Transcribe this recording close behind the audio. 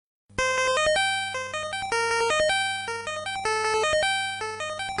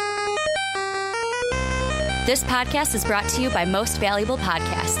This podcast is brought to you by Most Valuable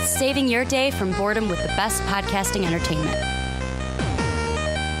Podcasts, saving your day from boredom with the best podcasting entertainment.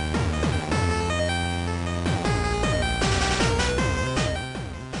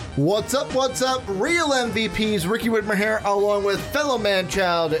 What's up, real MVPs, Ricky Whitmer here, along with fellow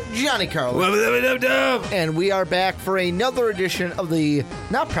man-child, Johnny Carlin. And we are back for another edition of the,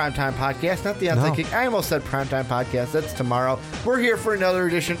 not Primetime Podcast, not the Unthinking, I almost said Primetime Podcast, that's tomorrow. We're here for another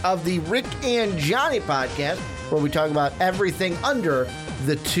edition of the Rick and Johnny Podcast, where we talk about everything under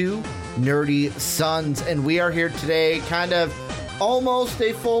the two nerdy suns. And we are here today, kind of almost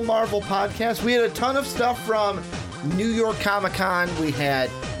a full Marvel podcast. We had a ton of stuff from New York Comic Con. We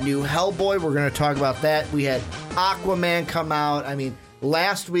had new Hellboy. We're going to talk about that. We had Aquaman come out. I mean,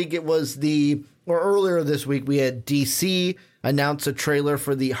 last week it was earlier this week, we had DC announce a trailer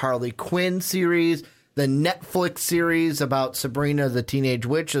for the Harley Quinn series, the Netflix series about Sabrina the Teenage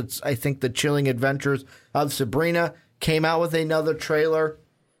Witch. It's, I think, The Chilling Adventures of Sabrina came out with another trailer.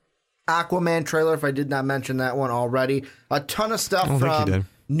 Aquaman trailer, if I did not mention that one already. A ton of stuff from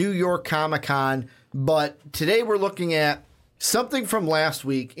New York Comic Con. But today we're looking at something from last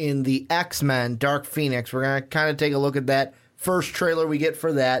week in the X-Men Dark Phoenix. We're going to kind of take a look at that first trailer we get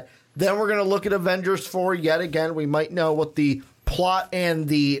for that. Then we're going to look at Avengers 4 yet again. We might know what the plot and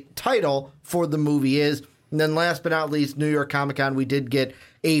the title for the movie is. And then last but not least, New York Comic Con, we did get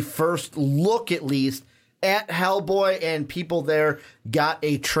a first look at least at Hellboy, and people there got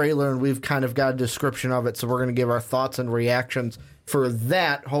a trailer, and we've kind of got a description of it. So we're going to give our thoughts and reactions for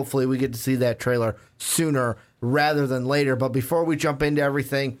that. Hopefully we get to see that trailer sooner rather than later. But before we jump into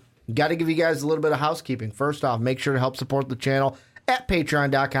everything, got to give you guys a little bit of housekeeping. First off, make sure to help support the channel at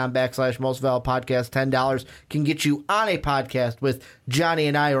patreon.com/mostvaluablepodcast. $10 can get you on a podcast with Johnny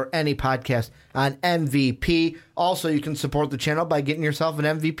and I, or any podcast on MVP. Also, you can support the channel by getting yourself an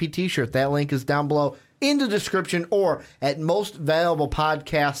MVP t-shirt. That link is down below in the description, or at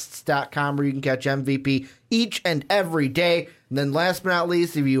mostvaluablepodcasts.com, where you can catch MVP each and every day. And then last but not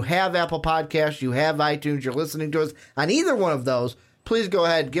least, if you have Apple Podcasts, you have iTunes, you're listening to us on either one of those, please go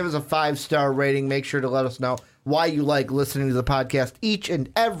ahead, give us a 5-star rating. Make sure to let us know why you like listening to the podcast each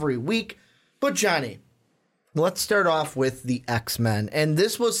and every week. But Johnny, let's start off with the X-Men. And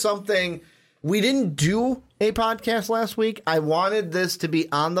this was something we didn't do a podcast last week. I wanted this to be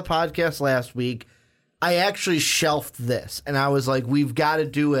on the podcast last week. I actually shelved this, and I was like, we've got to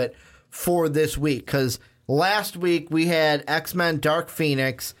do it for this week, because last week we had X-Men Dark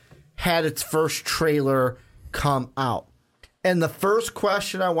Phoenix had its first trailer come out. And the first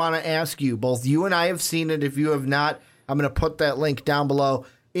question I want to ask you, both you and I have seen it. If you have not, I'm going to put that link down below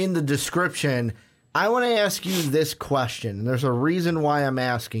in the description. I want to ask you this question. And there's a reason why I'm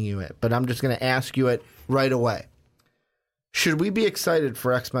asking you it, but I'm just going to ask you it right away. Should we be excited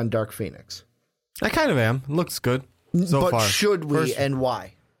for X-Men Dark Phoenix? I kind of am. Looks good so far. But should we, and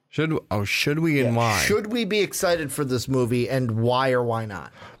why? Should we and why? Should we be excited for this movie, and why or why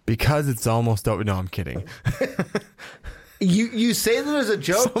not? Because it's almost over. No, I'm kidding. You say that as a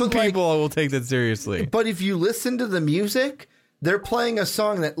joke. Some people will take that seriously. But if you listen to the music, they're playing a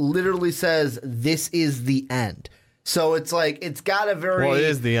song that literally says, "This is the end." So it's like, it's got a very it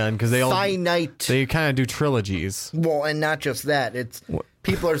is the end, because they kind of do trilogies. Well, and not just that. It's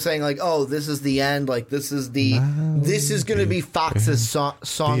people are saying like, "Oh, this is the end." Like this is going to be Fox's song,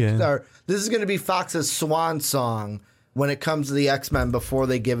 or this is going to be Fox's swan song when it comes to the X-Men before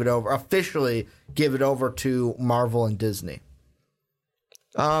they officially give it over to Marvel and Disney.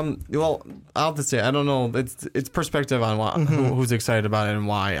 Well, I'll have to say, I don't know. It's perspective on who's excited about it and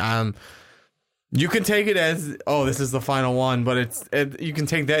why. You can take it as, this is the final one, but you can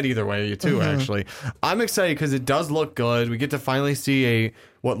take that either way too. Actually, I'm excited because it does look good. We get to finally see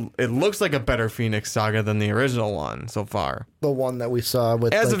what it looks like a better Phoenix Saga than the original one so far. The one that we saw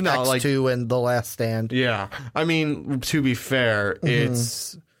with as of now, X2 and The Last Stand. Yeah, I mean, to be fair,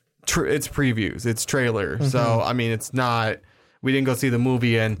 it's previews, it's trailer. So I mean, it's not. We didn't go see the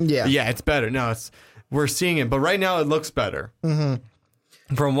movie, and it's better. No, we're seeing it, but right now it looks better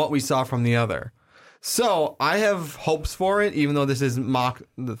from what we saw from the other. So I have hopes for it, even though this is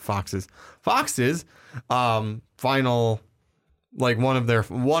Fox's final, like one of their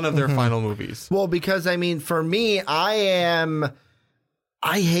final movies. Well, because I mean, for me, I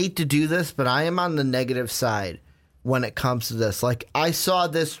hate to do this, but I am on the negative side when it comes to this. Like, I saw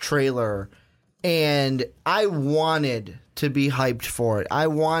this trailer and I wanted to be hyped for it. I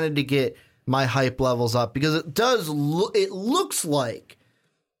wanted to get my hype levels up because it looks like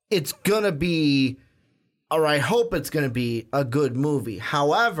it's going to be, or I hope it's going to be, a good movie.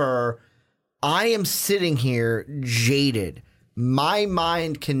 However, I am sitting here jaded. My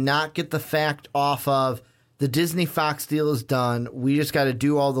mind cannot get the fact off of the Disney Fox deal is done. We just got to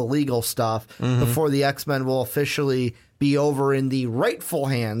do all the legal stuff before the X-Men will officially be over in the rightful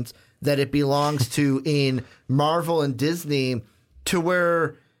hands that it belongs to in Marvel and Disney, to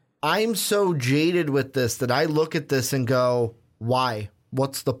where I'm so jaded with this that I look at this and go, why?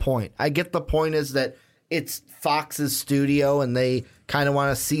 What's the point? I get the point is that it's Fox's studio and they kind of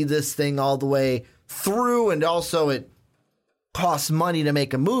want to see this thing all the way through, and also it costs money to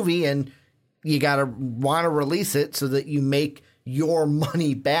make a movie and you got to want to release it so that you make your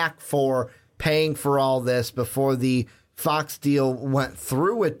money back for paying for all this before the Fox deal went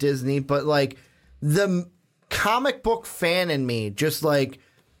through with Disney. But like the comic book fan in me, just like,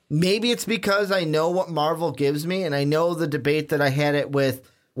 maybe it's because I know what Marvel gives me, and I know the debate that I had it with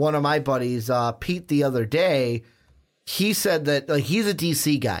one of my buddies, Pete, the other day. He said that like he's a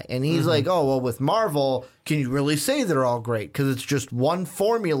DC guy, and he's like, oh, well, with Marvel, can you really say they're all great? Because it's just one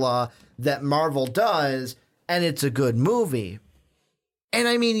formula that Marvel does, and it's a good movie. And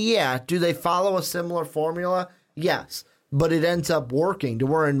I mean, yeah, do they follow a similar formula? Yes, but it ends up working to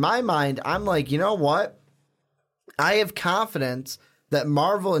where in my mind, I'm like, you know what? I have confidence that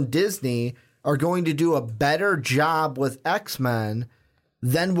Marvel and Disney are going to do a better job with X-Men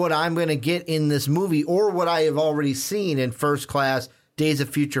than what I'm going to get in this movie or what I have already seen in First Class, Days of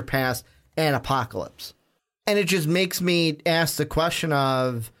Future Past, and Apocalypse. And it just makes me ask the question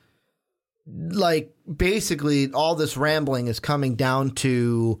of, like, basically all this rambling is coming down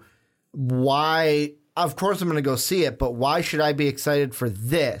to why, of course I'm going to go see it, but why should I be excited for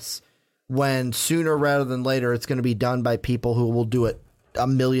this when sooner rather than later it's going to be done by people who will do it a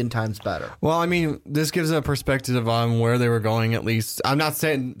million times better? Well, I mean, this gives a perspective on where they were going, at least. I'm not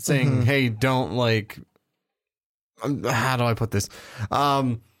saying hey, don't, like, how do I put this?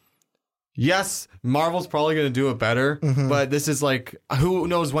 Yes, Marvel's probably going to do it better, but this is like, who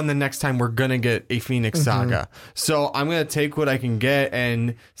knows when the next time we're going to get a Phoenix Saga. So I'm going to take what I can get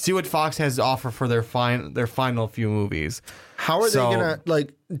and see what Fox has to offer for their final few movies. How are they going to,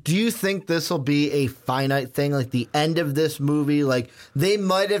 like, do you think this will be a finite thing, like the end of this movie? Like, they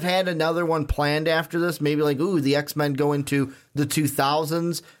might have had another one planned after this, maybe like, ooh, the X-Men go into the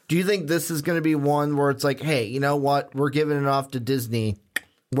 2000s. Do you think this is going to be one where it's like, hey, you know what? We're giving it off to Disney.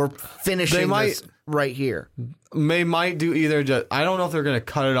 We're finishing this right here. They might do either. Just, I don't know if they're going to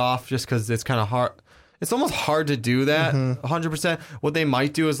cut it off just because it's kind of hard. It's almost hard to do that 100%. What they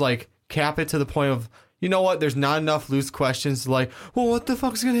might do is like cap it to the point of, you know what, there's not enough loose questions to like, well, what the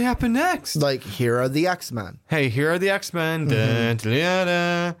fuck's going to happen next? Like, here are the X-Men. Hey, here are the X-Men. They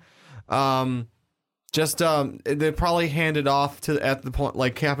probably hand it off to at the point,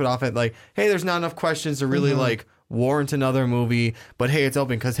 like cap it off at like, hey, there's not enough questions to really like warrant another movie, but hey, it's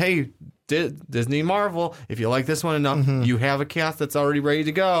open because hey, Disney, Marvel, if you like this one enough, you have a cast that's already ready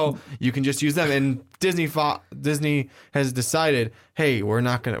to go. You can just use them. And Disney has decided, hey, we're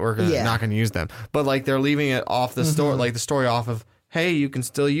not gonna use them. But like they're leaving it off the story, like the story off of, hey, you can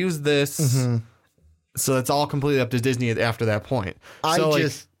still use this. So it's all completely up to Disney after that point.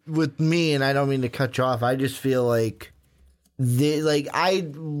 With me, and I don't mean to cut you off, I just feel like when I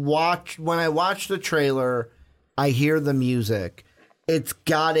watch the trailer, I hear the music. It's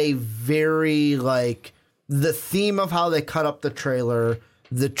got a very, like, the theme of how they cut up the trailer,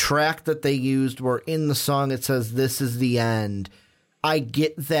 the track that they used where in the song it says, this is the end. I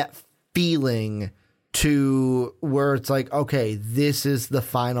get that feeling to where it's like, okay, this is the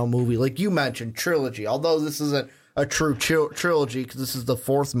final movie. Like you mentioned, trilogy. Although this isn't a true trilogy because this is the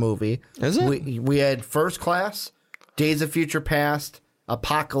fourth movie. Is it? We had First Class, Days of Future Past,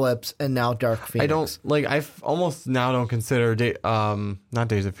 Apocalypse, and now Dark Phoenix. I don't like. I almost now don't consider not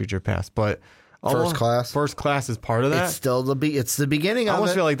Days of Future Past, but First Class. First Class is part of that. It's still it's the beginning. I of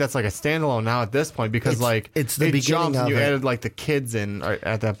almost it. feel like that's like a standalone now at this point because it's the beginning jumps of and you it. added like the kids in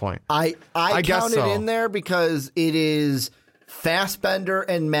at that point. I guess count it in there because it is Fassbender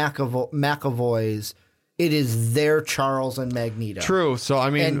and McAvoy's. It is their Charles and Magneto. True. So,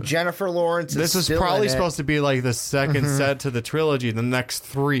 I mean... And Jennifer Lawrence this is probably supposed to be like the second set to the trilogy, the next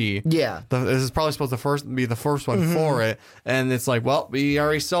three. Yeah. This is probably supposed to be the first one for it. And it's like, well, we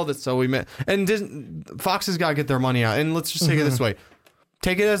already sold it, so we met. And Fox has got to get their money out. And let's just take it this way.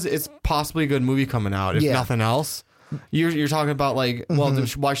 Take it as it's possibly a good movie coming out, if nothing else. You're talking about like, well,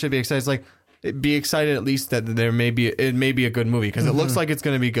 why should I be excited? It's like, be excited at least that it may be a good movie because it looks like it's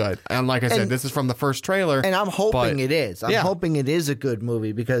going to be good. And like I said, this is from the first trailer. And I'm hoping it is. I'm hoping it is a good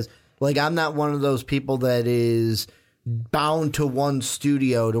movie because like I'm not one of those people that is bound to one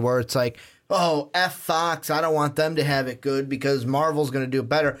studio to where it's like, oh, F Fox, I don't want them to have it good because Marvel's going to do it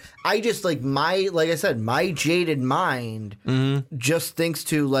better. I just like I said, my jaded mind just thinks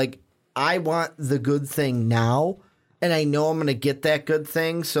to like, I want the good thing now, and I know I'm going to get that good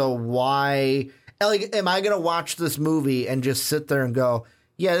thing. So why, like, am I going to watch this movie and just sit there and go,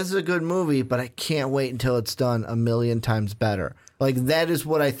 yeah, this is a good movie, but I can't wait until it's done a million times better. Like, that is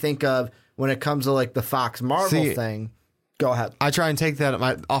what I think of when it comes to, like, the Fox Marvel thing. Go ahead. I try and take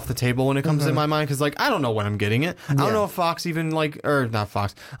that off the table when it comes in my mind because, like, I don't know when I'm getting it. I don't know if Fox even, like, or not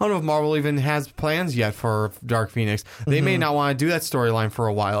Fox. I don't know if Marvel even has plans yet for Dark Phoenix. They may not want to do that storyline for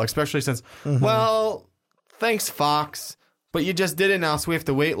a while, especially since, well, thanks, Fox, but you just did it now, so we have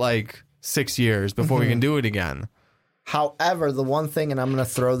to wait, like, 6 years before we can do it again. However, the one thing, and I'm going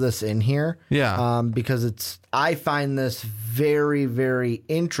to throw this in here, because I find this very, very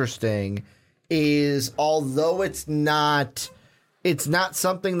interesting, is although it's not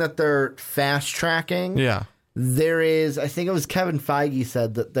something that they're fast tracking. Yeah, there is. I think it was Kevin Feige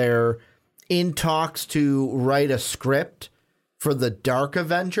said that they're in talks to write a script for the Dark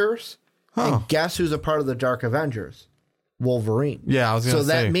Avengers. And guess who's a part of the Dark Avengers? Wolverine. Yeah, I was going to say.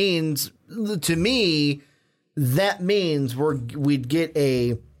 So that means, to me, we'd get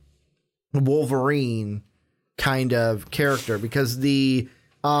a Wolverine kind of character, because the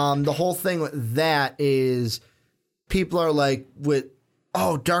whole thing with that is people are like,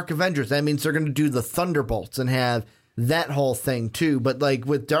 Dark Avengers, that means they're going to do the Thunderbolts and have that whole thing too. But like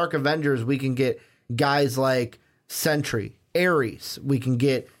with Dark Avengers, we can get guys like Sentry, Ares, we can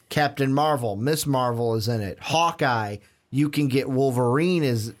get Captain Marvel, Miss Marvel is in it, Hawkeye, you can get Wolverine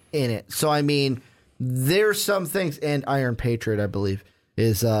is in it. So I mean, there's some things, and Iron Patriot, I believe,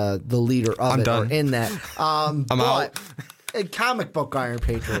 is the leader of it, or in that. I'm out. A comic book Iron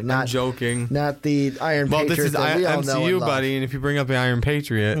Patriot, not I'm joking, not the Iron Patriot. Well, this is MCU, buddy, and if you bring up the Iron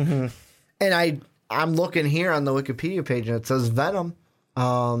Patriot, and I'm looking here on the Wikipedia page, and it says Venom.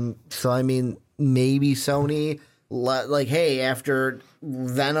 So I mean, maybe Sony, like, hey, after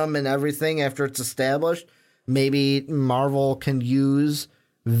Venom and everything, after it's established, maybe Marvel can use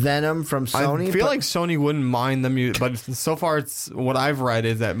Venom from Sony. I feel like Sony wouldn't mind them, but so far it's what I've read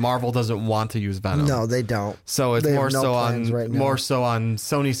is that Marvel doesn't want to use Venom. No, they don't. So it's more so on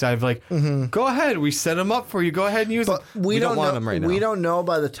Sony's side of like, go ahead, we set them up for you. Go ahead and use them. We don't want them right now. We don't know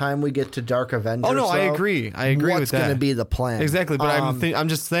by the time we get to Dark Avengers. Oh no, I agree. I agree with that. What's going to be the plan? Exactly, but I'm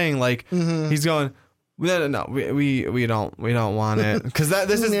just saying, like, he's going, no, we don't want it, because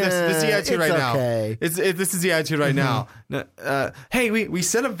this is the attitude right now. This is the attitude right now. Hey, we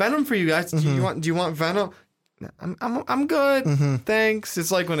set up Venom for you guys. Do you want Venom? I'm good. Thanks.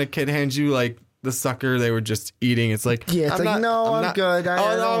 It's like when a kid hands you like the sucker they were just eating. It's like, I'm good.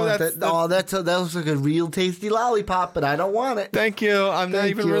 That looks like a real tasty lollipop, but I don't want it. Thank you. I'm not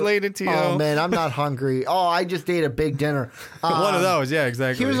even related to you. Oh man, I'm not hungry. I just ate a big dinner. One of those, yeah,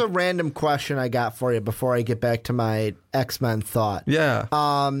 exactly. Here's a random question I got for you before I get back to my X-Men thought. Yeah.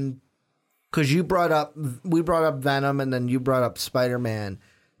 Because we brought up Venom, and then you brought up Spider-Man.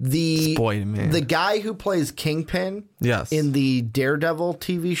 The guy who plays Kingpin in the Daredevil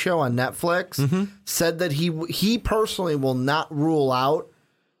TV show on Netflix said that he personally will not rule out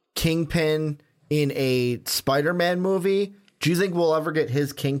Kingpin in a Spider-Man movie. Do you think we'll ever get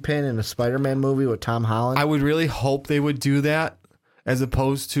his Kingpin in a Spider-Man movie with Tom Holland? I would really hope they would do that, as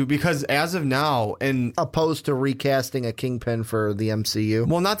opposed to, because as of now, and opposed to recasting a Kingpin for the MCU.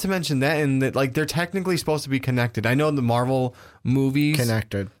 Well, not to mention that, and that, like, they're technically supposed to be connected. I know the Marvel movies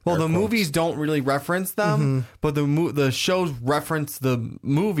connected. Well, the movies don't really reference them, but the shows reference the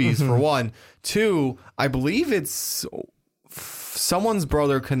movies for one. Two, I believe it's someone's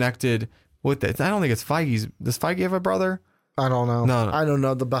brother connected with it. I don't think it's Feige's. Does Feige have a brother? I don't know. No. I don't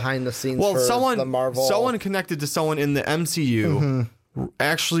know the behind the scenes for the Marvel. Someone connected to someone in the MCU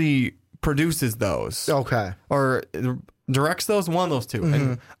actually produces those. Okay. Or directs those, one of those two.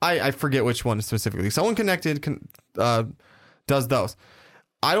 And I forget which one specifically. Someone connected does those.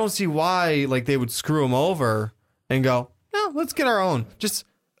 I don't see why like they would screw them over and go, no, let's get our own.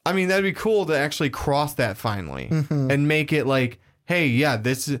 That'd be cool to actually cross that finally and make it like, hey, yeah,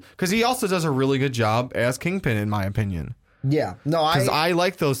 this is, because he also does a really good job as Kingpin, in my opinion. Yeah, no, because I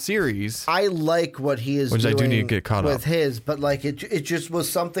like those series. I like what he is doing. I do need to get caught with his, but like it just was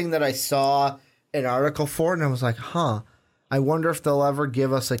something that I saw an article for, and I was like, I wonder if they'll ever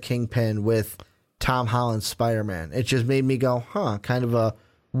give us a Kingpin with Tom Holland's Spider-Man. It just made me go, kind of a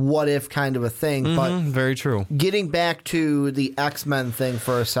what if kind of a thing. But very true. Getting back to the X-Men thing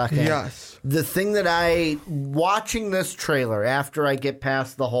for a second. Yes. The thing that watching this trailer after I get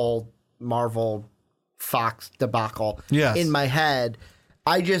past the whole Marvel Fox debacle in my head,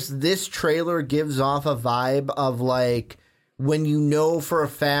 this trailer gives off a vibe of like when you know for a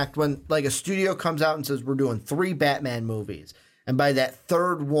fact when like a studio comes out and says we're doing 3 Batman movies, And by that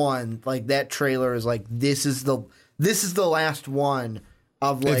third one, like that trailer is like, this is the last one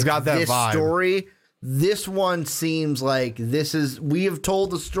of like it's got that this vibe. Story. This one seems like we have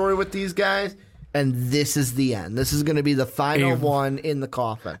told the story with these guys, and this is the end. This is going to be the final one in the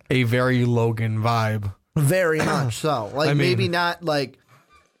coffin. A very Logan vibe. Very much so. Like, maybe not like.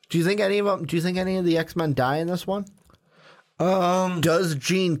 Do you think any of the X-Men die in this one? Does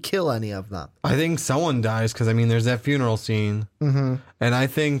Jean kill any of them? I think someone dies because there's that funeral scene, and I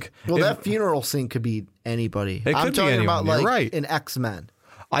think that funeral scene could be anybody. I'm talking anyone. about You're like right. an X-Men.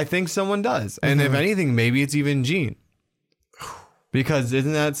 I think someone does, and if anything, maybe it's even Jean, because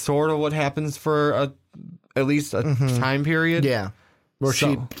isn't that sort of what happens for at least a time period? Yeah, where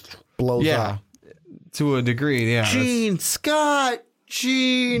she blows up to a degree. Yeah, Jean Scott.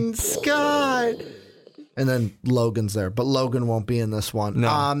 And then Logan's there, but Logan won't be in this one.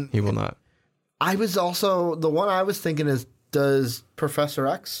 No, he will not. The one I was thinking is, does Professor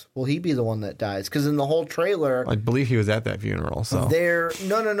X, will he be the one that dies? Because in the whole trailer, I believe he was at that funeral. So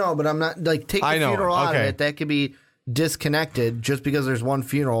no, but I'm not like take the funeral out of it. That could be disconnected. Just because there's one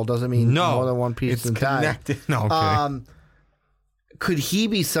funeral doesn't mean more than one person died. No, okay. Could he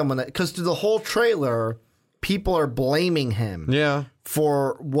be someone that? Because through the whole trailer, people are blaming him. Yeah.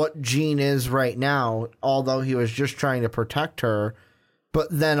 For what Jean is right now, although he was just trying to protect her. But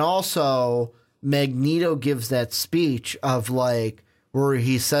then also Magneto gives that speech of like where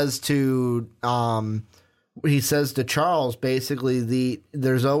he says to Charles basically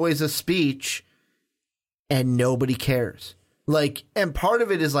there's always a speech and nobody cares. Like, and part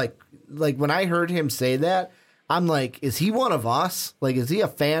of it is like when I heard him say that, I'm like, is he one of us? Like, is he a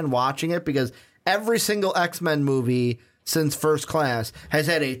fan watching it? Because every single X-Men movie since First Class has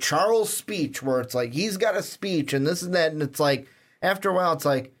had a Charles speech where it's like he's got a speech and this and that, and it's like after a while it's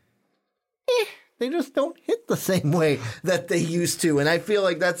like they just don't hit the same way that they used to. And I feel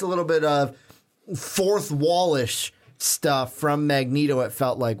like that's a little bit of fourth wallish stuff from Magneto, it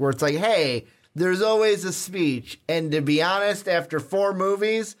felt like, where it's like, hey, there's always a speech, and to be honest, after 4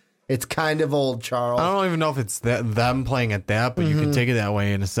 movies, it's kind of old, Charles. I don't even know if it's them playing at that, but you can take it that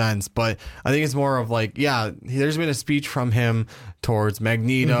way in a sense. But I think it's more of like, there's been a speech from him towards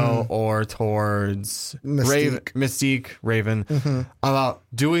Magneto or towards Mystique, Raven, about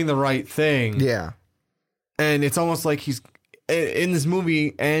doing the right thing. Yeah. And it's almost like he's in this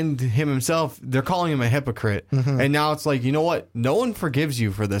movie, and him himself, they're calling him a hypocrite. And now it's like, you know what? No one forgives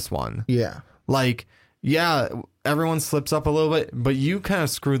you for this one. Yeah. Like, everyone slips up a little bit, but you kind of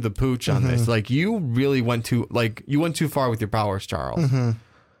screwed the pooch on this. Like, you really went too far with your powers, Charles.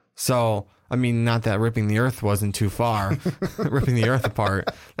 So, not that ripping the earth wasn't too far, ripping the earth apart.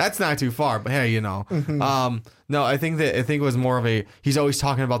 That's not too far, but hey, no, I think it was more of he's always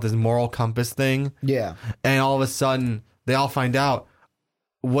talking about this moral compass thing. Yeah. And all of a sudden they all find out,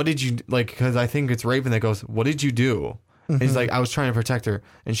 what did you, like, because I think it's Raven that goes, what did you do? And he's like, I was trying to protect her.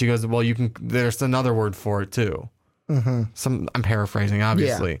 And she goes, well, there's another word for it too. I'm paraphrasing,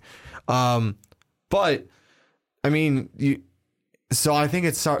 obviously. Yeah. But so I think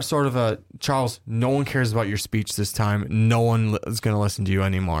it's sort of a, Charles, no one cares about your speech this time. No one is going to listen to you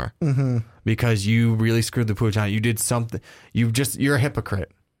anymore. Because you really screwed the pooch on it. You did something. You're a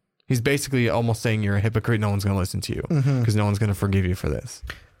hypocrite. He's basically almost saying you're a hypocrite. No one's going to listen to you because no one's going to forgive you for this.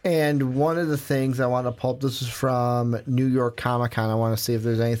 And one of the things I want to pull up, this is from New York Comic Con. I want to see if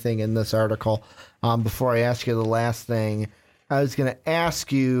there's anything in this article. Before I ask you the last thing, I was going to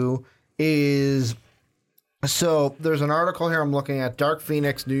ask you is, so there's an article here I'm looking at, Dark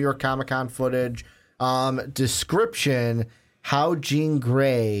Phoenix, New York Comic Con footage, description, how Jean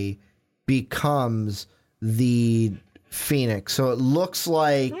Grey becomes the Phoenix. So it looks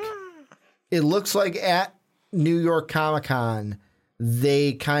like at New York Comic Con,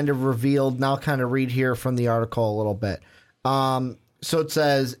 they kind of revealed, and I'll kind of read here from the article a little bit. So it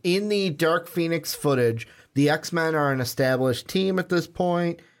says, in the Dark Phoenix footage, the X-Men are an established team at this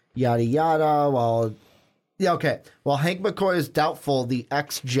point, yada yada. While Hank McCoy is doubtful the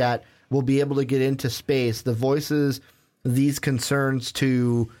X-Jet will be able to get into space, the voices these concerns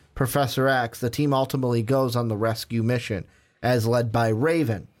to Professor X, the team ultimately goes on the rescue mission, as led by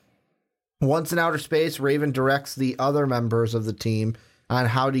Raven. Once in outer space, Raven directs the other members of the team on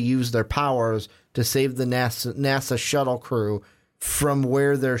how to use their powers to save the NASA shuttle crew from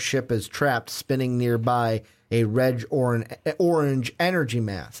where their ship is trapped, spinning nearby a red orange energy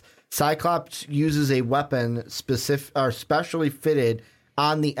mass. Cyclops uses a weapon specially fitted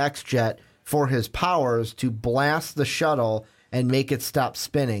on the X-Jet for his powers to blast the shuttle and make it stop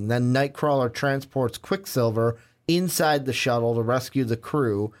spinning. Then Nightcrawler transports Quicksilver inside the shuttle to rescue the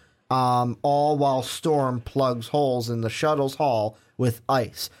crew. all while Storm plugs holes in the shuttle's hull with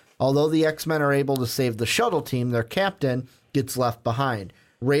ice. Although the X-Men are able to save the shuttle team, their captain gets left behind.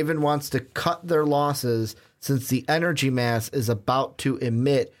 Raven wants to cut their losses since the energy mass is about to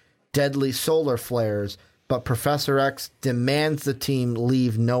emit deadly solar flares, but Professor X demands the team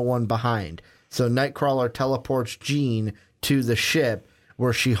leave no one behind. So Nightcrawler teleports Jean to the ship,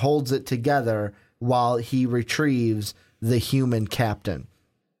 where she holds it together while he retrieves the human captain.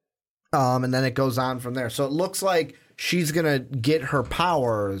 And then it goes on from there. So it looks like she's going to get her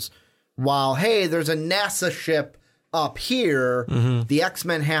powers while, hey, there's a NASA ship up here. The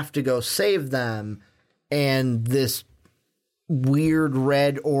X-Men have to go save them. And this weird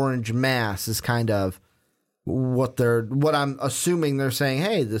red-orange mass is kind of what I'm assuming they're saying,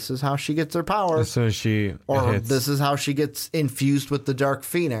 hey, this is how she gets her powers. So this is how she gets infused with the Dark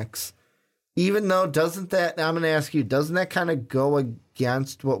Phoenix. Even though, I'm going to ask you, doesn't that kind of go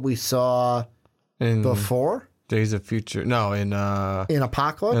against what we saw before? Days of Future. No, in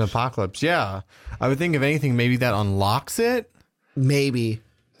Apocalypse? In Apocalypse, yeah. I would think, if anything, maybe that unlocks it. Maybe.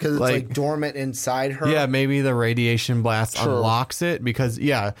 Because it's like dormant inside her. Yeah, maybe the radiation blast unlocks it. Because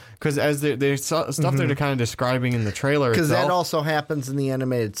as there's stuff they're kind of describing in the trailer. Because that also happens in the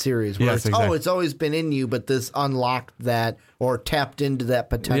animated series. Where it's always been in you, but this unlocked that or tapped into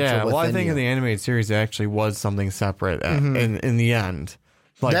that potential. Yeah, well, I think in the animated series it actually was something separate in the end.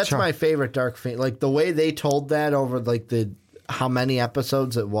 Like that's my favorite Dark Phoenix. Like the way they told that over like how many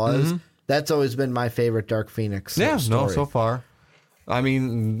episodes it was. That's always been my favorite Dark Phoenix. Yeah, story. So far. I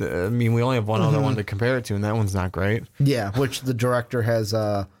mean, we only have one other one to compare it to, and that one's not great. Yeah, which the director has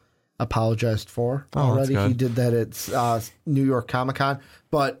apologized for already. He did that at New York Comic Con.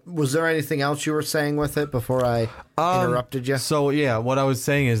 But was there anything else you were saying with it before I interrupted you? So, yeah, what I was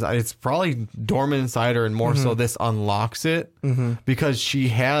saying is it's probably dormant inside her, and more so this unlocks it because she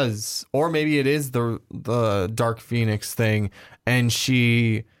has, or maybe it is the Dark Phoenix thing, and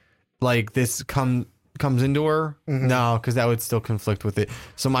she, like, this comes into her. No, because that would still conflict with it.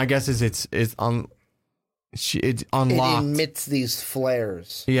 So my guess is it's unlocked. It emits these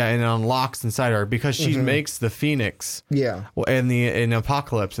flares. Yeah, and it unlocks inside her because she makes the Phoenix. Yeah, in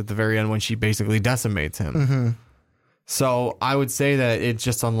Apocalypse at the very end when she basically decimates him. So I would say that it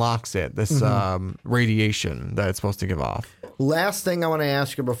just unlocks it. This radiation that it's supposed to give off. Last thing I want to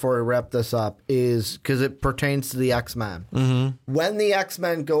ask you before we wrap this up is because it pertains to the X-Men. When the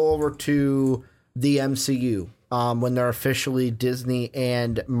X-Men go over to the MCU, when they're officially Disney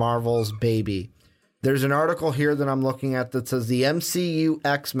and Marvel's baby. There's an article here that I'm looking at that says the MCU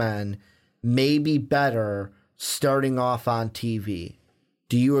X-Men may be better starting off on TV.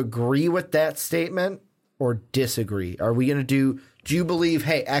 Do you agree with that statement or disagree? Are we going to do you believe,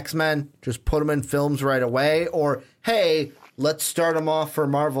 hey, X-Men, just put them in films right away? Or, hey, let's start them off for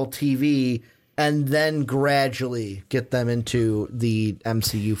Marvel TV and then gradually get them into the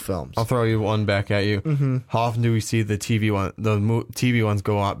MCU films? I'll throw you one back at you. How often do we see the TV ones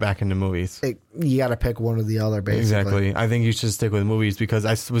go out back into movies? You got to pick one or the other, basically. Exactly. I think you should stick with movies because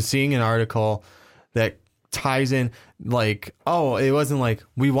I was seeing an article that ties in like, oh, it wasn't like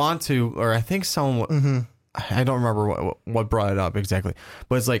we want to, or I think someone, I don't remember what brought it up exactly,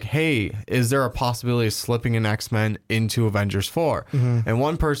 but it's like, hey, is there a possibility of slipping an X-Men into Avengers 4? And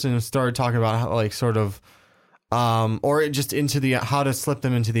one person started talking about how, like, sort of, or just into how to slip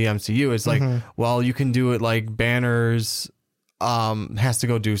them into the MCU. It's like, well, you can do it like Banner's has to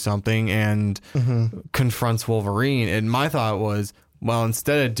go do something and confronts Wolverine. And my thought was, well,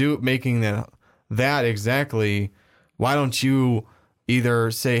 instead of making that exactly, why don't you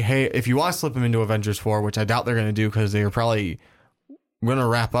either say, hey, if you want to slip them into Avengers 4, which I doubt they're going to do because they're probably going to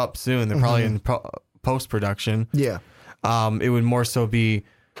wrap up soon. They're probably in post-production. Yeah. It would more so be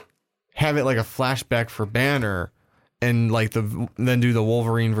have it like a flashback for Banner and like then do the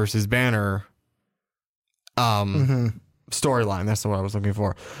Wolverine versus Banner storyline. That's what I was looking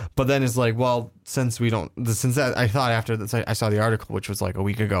for. But then it's like, well, I thought after this, I saw the article, which was like a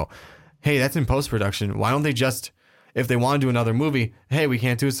week ago. Hey, that's in post-production. Why don't they just, if they want to do another movie, hey, we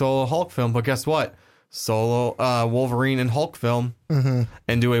can't do a solo Hulk film, but guess what? Solo Wolverine and Hulk film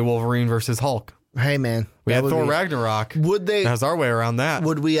and do a Wolverine versus Hulk. Hey, man. We had Thor Ragnarok. That's our way around that.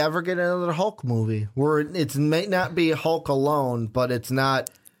 Would we ever get another Hulk movie? Where it may not be Hulk alone, but it's not,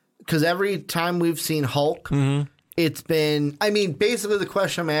 because every time we've seen Hulk, it's been, I mean, basically the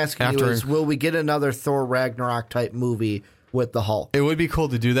question I'm asking you is, will we get another Thor Ragnarok type movie with the Hulk? It would be cool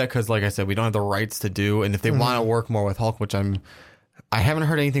to do that because, like I said, we don't have the rights to do. And if they want to work more with Hulk, which I haven't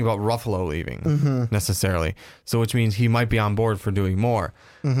heard anything about Ruffalo leaving necessarily. So which means he might be on board for doing more.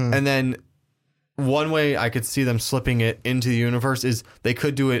 And then one way I could see them slipping it into the universe is they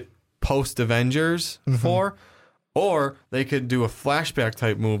could do it post Avengers for, or they could do a flashback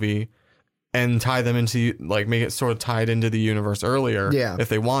type movie and tie them into, like, make it sort of tied into the universe earlier if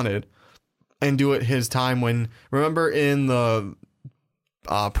they wanted, and do it his time when, remember in the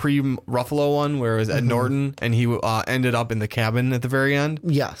pre-Ruffalo one where it was Ed Norton and he ended up in the cabin at the very end?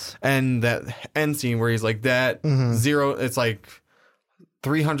 Yes. And that end scene where he's like that zero, it's like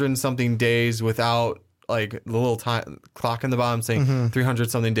 300 and something days without, like, the little time clock in the bottom saying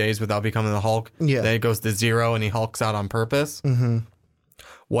 300 something days without becoming the Hulk. Yeah. Then it goes to 0 and he hulks out on purpose.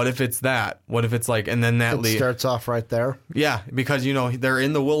 What if it's that? What if it's like, and then that starts off right there? Yeah, because, you know, they're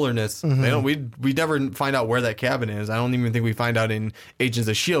in the wilderness. They don't. We never find out where that cabin is. I don't even think we find out in Agents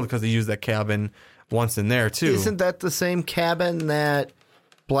of S.H.I.E.L.D. because they use that cabin once in there too. Isn't that the same cabin that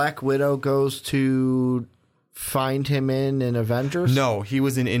Black Widow goes to find him in Avengers? No, he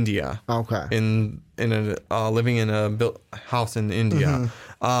was in India. Okay. In a living in a house in India.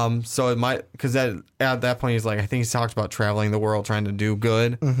 So it might, because at that point he's like, I think he's talked about traveling the world trying to do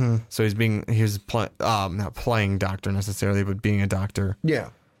good. So he's not playing doctor necessarily, but being a doctor. Yeah.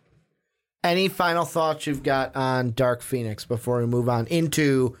 Any final thoughts you've got on Dark Phoenix before we move on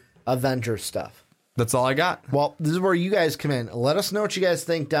into Avengers stuff? That's all I got. Well, this is where you guys come in. Let us know what you guys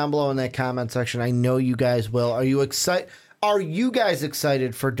think down below in that comment section. I know you guys will. Are you excited? Are you guys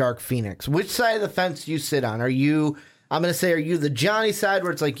excited for Dark Phoenix? Which side of the fence do you sit on? Are you the Johnny side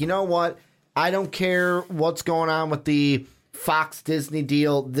where it's like, you know what? I don't care what's going on with the Fox Disney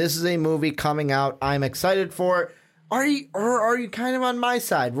deal. This is a movie coming out. I'm excited for it. Are you kind of on my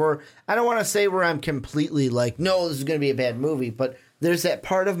side where I don't want to say where I'm completely like, no, this is going to be a bad movie, but there's that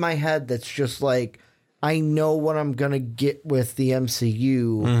part of my head that's just like, I know what I'm going to get with the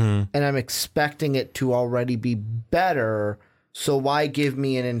MCU, and I'm expecting it to already be better, so why give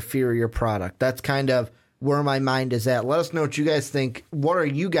me an inferior product? That's kind of where my mind is at. Let us know what you guys think. What are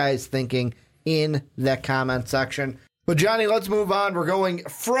you guys thinking in that comment section? But Johnny, let's move on. We're going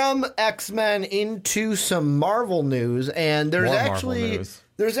from X-Men into some Marvel news, and there's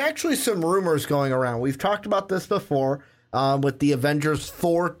actually some rumors going around. We've talked about this before. With the Avengers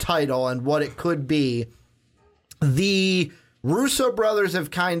 4 title and what it could be. The Russo brothers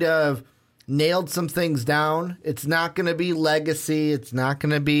have kind of nailed some things down. It's not going to be Legacy. It's not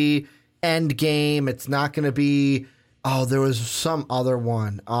going to be Endgame. It's not going to be... Oh, there was some other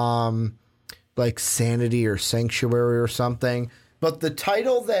one. Like Sanity or Sanctuary or something. But the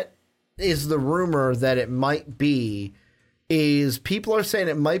title that is the rumor that it might be is people are saying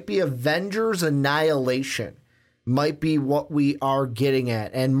it might be Avengers Annihilation. Might be what we are getting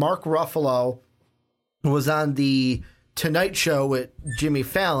at. And Mark Ruffalo was on the Tonight Show with Jimmy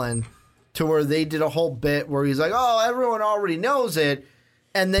Fallon to where they did a whole bit where he's like, oh, everyone already knows it.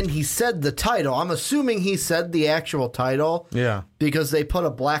 And then he said the title. I'm assuming he said the actual title. Yeah. Because they put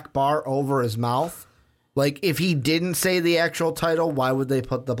a black bar over his mouth. Like, if he didn't say the actual title, why would they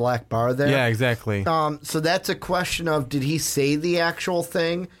put the black bar there? Yeah, exactly. So that's a question of, did he say the actual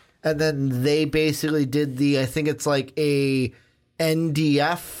thing? And then they basically did I think it's like a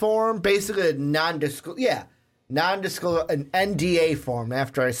NDF form, basically a non-disclosure, an NDA form.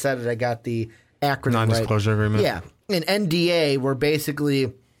 After I said it, I got the acronym non-disclosure agreement. Yeah, an NDA where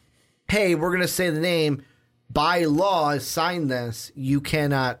basically, hey, we're going to say the name. By law, sign this. You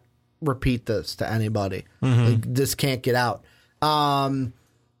cannot repeat this to anybody. Like, this can't get out.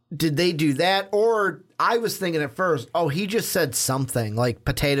 Did they do that? Or I was thinking at first, oh, he just said something like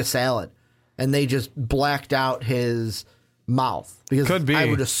potato salad, and they just blacked out his mouth. Because could be. I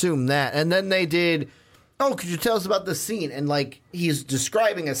would assume that. And then they did, oh, could you tell us about the scene? And, like, he's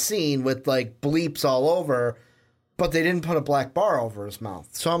describing a scene with, like, bleeps all over, but they didn't put a black bar over his mouth.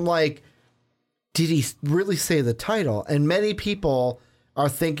 So I'm like, did he really say the title? And many people are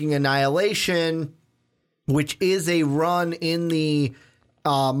thinking Annihilation, which is a run in the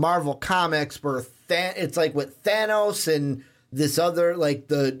Marvel Comics where it's like with Thanos and this other, like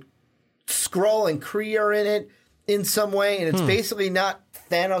the Skrull and Kree are in it in some way. And it's basically not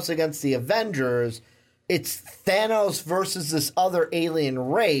Thanos against the Avengers. It's Thanos versus this other alien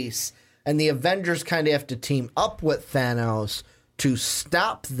race. And the Avengers kind of have to team up with Thanos to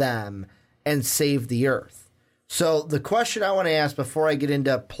stop them and save the Earth. So the question I want to ask before I get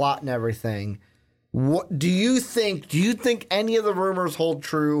into plot and everything, what do you think? Do you think any of the rumors hold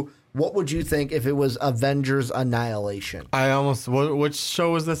true? What would you think if it was Avengers Annihilation? Which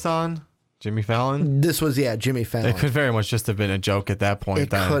show was this on? Jimmy Fallon? This was, Jimmy Fallon. It could very much just have been a joke at that point. It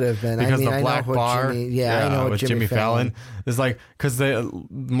could have been. Because the black bar, I know what with Jimmy Fallon is like, because they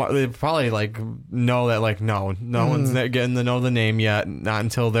probably like know that like no one's getting to know the name yet, not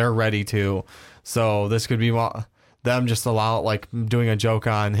until they're ready to. So this could be them just doing a joke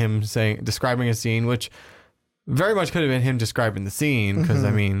on him describing a scene, which very much could have been him describing the scene. Because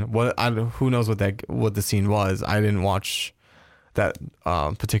I mean, who knows what the scene was? I didn't watch that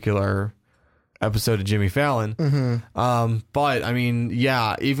particular episode of Jimmy Fallon. But I mean,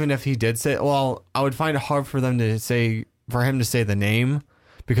 yeah, even if he did say, well, I would find it hard for him to say the name,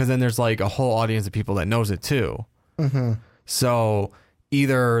 because then there's like a whole audience of people that knows it too. So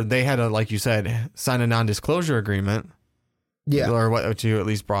either they had to, like you said, sign a non-disclosure agreement. Yeah. Or what you at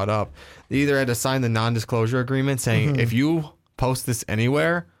least brought up. They either had to sign the non-disclosure agreement saying, if you post this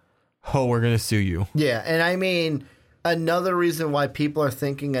anywhere, we're going to sue you. Yeah. And I mean, another reason why people are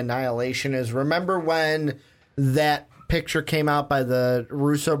thinking Annihilation is, remember when that picture came out by the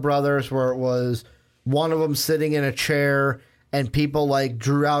Russo brothers where it was one of them sitting in a chair and people like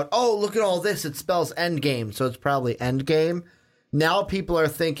drew out, oh, look at all this. It spells Endgame. So it's probably Endgame. Now people are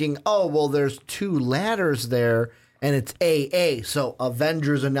thinking, oh, well, there's two ladders there and it's AA. So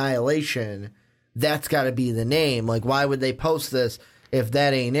Avengers Annihilation, that's got to be the name. Like, why would they post this if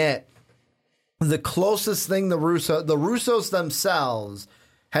that ain't it? The closest thing the Russos themselves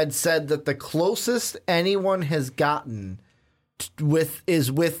had said that the closest anyone has gotten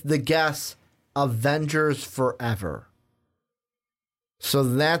is with the guess Avengers Forever. So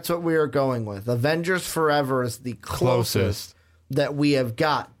that's what we are going with. Avengers Forever is the closest that we have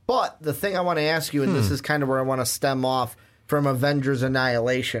got. But the thing I want to ask you, and this is kind of where I want to stem off from Avengers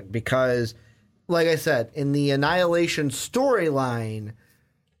Annihilation, because, like I said, in the Annihilation storyline,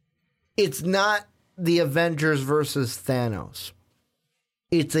 it's not the Avengers versus Thanos.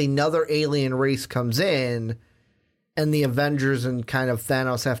 It's another alien race comes in, and the Avengers and kind of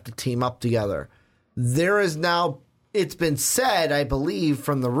Thanos have to team up together. There is now, it's been said, I believe,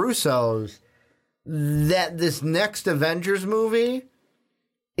 from the Russos, that this next Avengers movie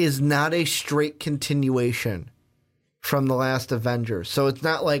is not a straight continuation from the last Avengers. So it's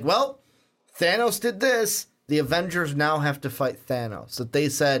not like, well, Thanos did this, the Avengers now have to fight Thanos. That they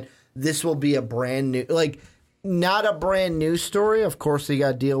said this will be a brand new, like, not a brand new story. Of course, you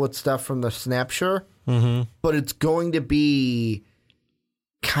got to deal with stuff from the Snapshot, but it's going to be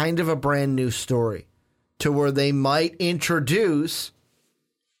kind of a brand new story to where they might introduce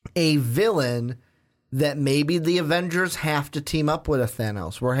a villain that maybe the Avengers have to team up with a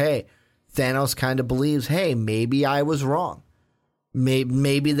Thanos, where, hey, Thanos kind of believes, hey, maybe I was wrong.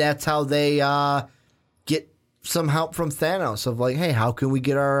 Maybe that's how they get some help from Thanos of like, hey, how can we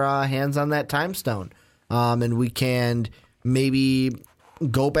get our hands on that time stone? And we can maybe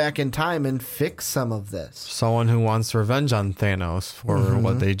go back in time and fix some of this. Someone who wants revenge on Thanos for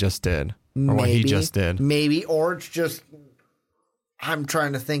what they just did. Or what he just did. Maybe, or it's just, I'm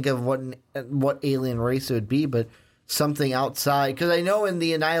trying to think of what alien race it would be, but something outside. Because I know in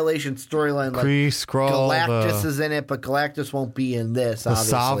the Annihilation storyline, like, Kree, Skrull, Galactus is in it, but Galactus won't be in this, the obviously.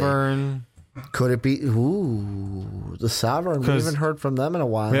 Sovereign. Could it be? Ooh, the Sovereign. We haven't heard from them in a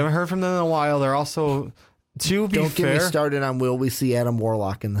while. We haven't heard from them in a while. They're also, to be fair... Don't get me started on will we see Adam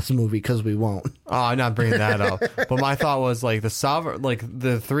Warlock in this movie, because we won't. Oh, I'm not bringing that up. But my thought was like the Sovereign, like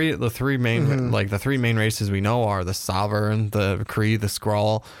the three main like the three main races we know are the Sovereign, the Kree, the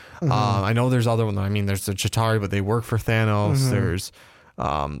Skrull. I know there's other ones. I mean, there's the Chitauri, but they work for Thanos. There's,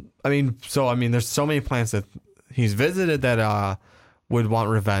 there's so many planets that he's visited that would want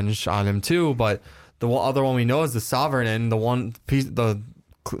revenge on him too. But the other one we know is the Sovereign, and the one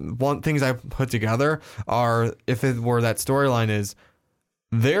things I put together are, if it were that storyline, is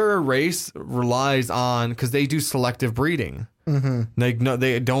their race relies on, because they do selective breeding.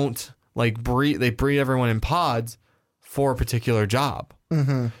 They don't like breed. They breed everyone in pods for a particular job.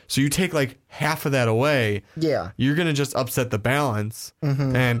 So you take like half of that away. Yeah, you're gonna just upset the balance.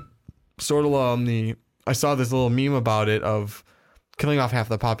 And sort of I saw this little meme about it of killing off half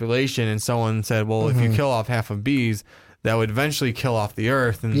the population, and someone said, well, if you kill off half of bees, that would eventually kill off the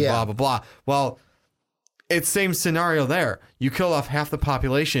earth, and blah, blah, blah. Well, it's same scenario there. You kill off half the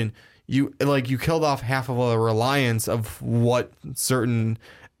population. You killed off half of the reliance of what certain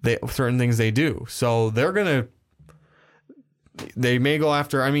things they do. So they may go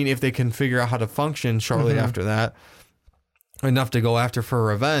after, I mean, if they can figure out how to function shortly after that, enough to go after for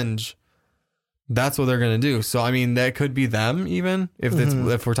revenge, that's what they're going to do. So, I mean, that could be them even,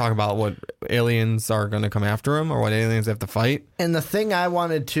 if we're talking about what aliens are going to come after them or what aliens have to fight. And the thing I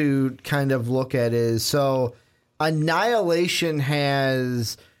wanted to kind of look at is, so Annihilation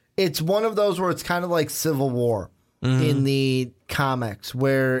it's one of those where it's kind of like Civil War in the comics,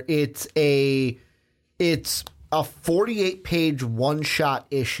 where it's a 48-page one-shot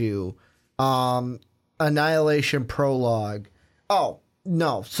issue, Annihilation prologue. Oh,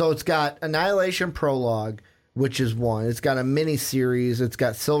 no. So it's got Annihilation prologue, which is one. It's got a mini series. It's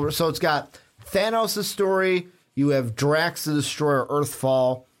got Silver. So it's got Thanos' story. You have Drax the Destroyer,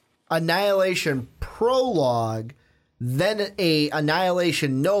 Earthfall, Annihilation Prologue, then a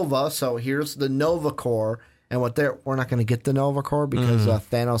Annihilation Nova. So here's the Nova Corps, and we're not going to get the Nova Corps because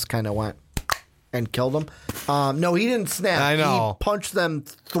Thanos kind of went and killed him. No, he didn't snap. I know. He punched them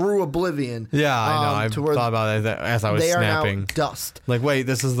through oblivion. Yeah, I know. I thought about it as I was snapping. They are now dust. Like, wait,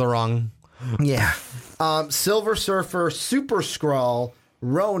 this is the wrong. Yeah. Silver Surfer, Super Skrull,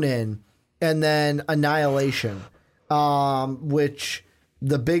 Ronin, and then Annihilation. Which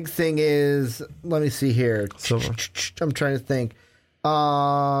the big thing is, let me see here. I'm trying to think.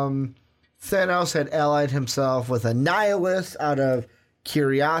 Thanos had allied himself with Annihilus out of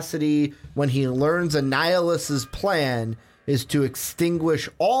curiosity. When he learns Annihilus's plan is to extinguish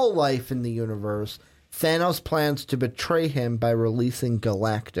all life in the universe, Thanos plans to betray him by releasing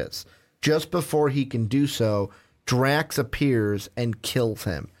Galactus. Just before he can do so, Drax appears and kills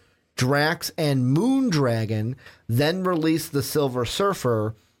him. Drax and Moondragon then release the Silver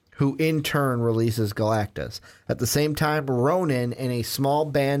Surfer, who in turn releases Galactus. At the same time, Ronin and a small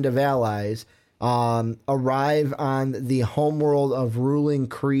band of allies arrive on the homeworld of ruling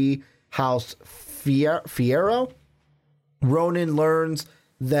Kree House Fierro. Ronin learns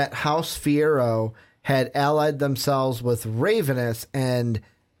that House Fierro had allied themselves with Ravenous and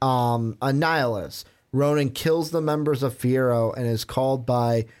Annihilus. Ronin kills the members of Fierro and is called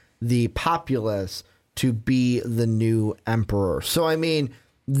by the populace to be the new emperor. So, I mean,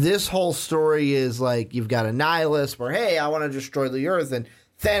 this whole story is like, you've got Annihilus where, hey, I want to destroy the Earth, and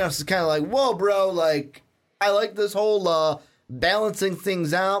Thanos is kind of like, whoa, bro, like, I like this whole balancing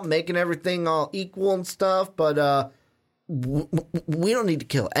things out, making everything all equal and stuff, but we don't need to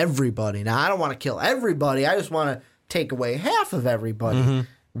kill everybody. Now, I don't want to kill everybody. I just want to take away half of everybody. Mm-hmm.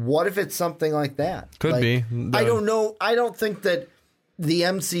 What if it's something like that? Could like, be. I don't know. I don't think that the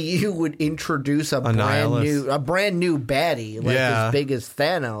MCU would introduce a brand new baddie like as big as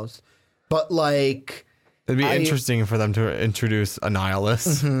Thanos, but like it'd be interesting for them to introduce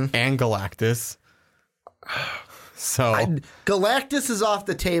Annihilus and Galactus. So Galactus is off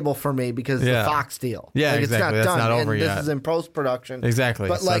the table for me because the Fox deal. Yeah, like, exactly. It's not That's done, not over and yet. This is in post production. Exactly.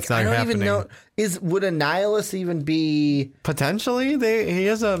 But so like, I don't even know. Would Annihilus even be potentially? He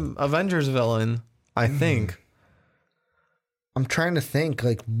is a Avengers villain, I think. I'm trying to think.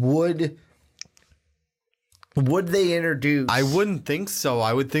 Like, would they introduce? I wouldn't think so.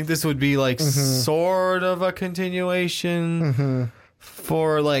 I would think this would be like sort of a continuation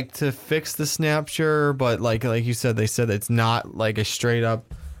for like to fix the Snapshire, but like you said, they said it's not like a straight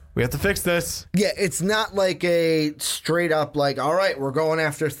up. We have to fix this. Yeah, it's not like a straight up like, all right, we're going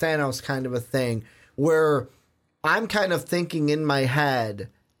after Thanos kind of a thing. Where I'm kind of thinking in my head,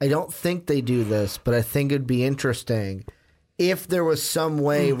 I don't think they do this, but I think it'd be interesting if there was some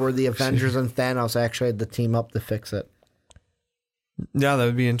way where the Avengers and Thanos actually had to team up to fix it. Yeah, that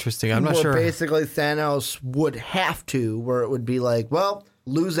would be interesting. I'm not sure. Basically, Thanos would have to, where it would be like, well,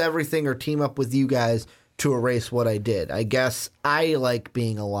 lose everything or team up with you guys to erase what I did. I guess I like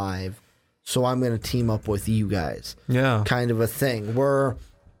being alive, so I'm going to team up with you guys. Yeah. Kind of a thing. Where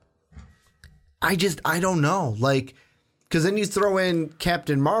I don't know. Like, because then you throw in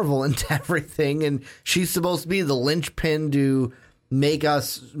Captain Marvel into everything, and she's supposed to be the linchpin to make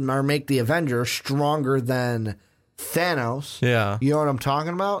the Avengers stronger than Thanos. Yeah. You know what I'm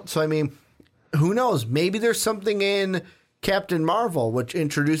talking about? So, I mean, who knows? Maybe there's something in Captain Marvel which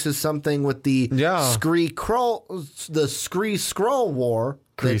introduces something with the Kree Skrull War.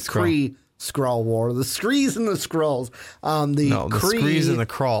 Kree Skrull War. The Skrees and the Skrulls. The Skrees and the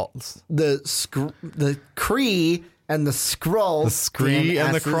Krulls. The Kree and the Skrulls. The Skree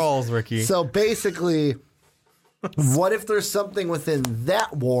and the Krulls, Ricky. So basically, what if there's something within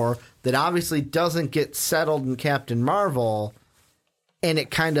that war that obviously doesn't get settled in Captain Marvel, and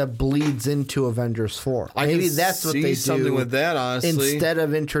it kind of bleeds into Avengers 4? Maybe that's what they do. Something with that, honestly. Instead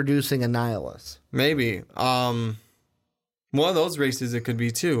of introducing Annihilus. Maybe. One of those races it could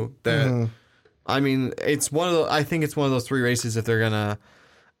be too. That I mean, it's one of I think it's one of those three races if they're gonna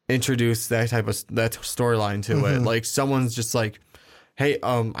introduce that type of that storyline to it. Like someone's just like, hey,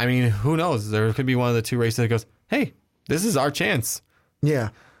 I mean, who knows? There could be one of the two races that goes, hey, this is our chance. Yeah.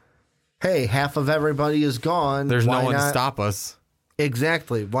 Hey, half of everybody is gone. There's no one to stop us.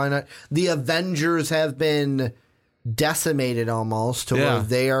 Exactly. Why not? The Avengers have been decimated almost to where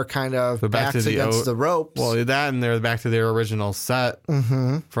they are kind of backs against the ropes. Well, that and they're back to their original set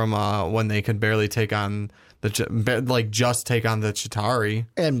from when they could barely take on just take on the Chitauri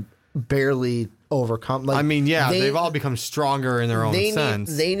and barely overcome. I mean, they've all become stronger in their own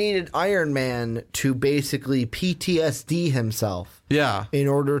sense. They needed Iron Man to basically PTSD himself. Yeah. In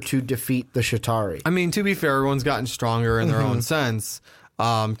order to defeat the Chitauri. I mean, to be fair, everyone's gotten stronger in their own sense.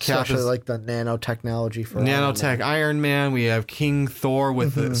 Especially like the nanotechnology for Nanotech Iron Man. We have King Thor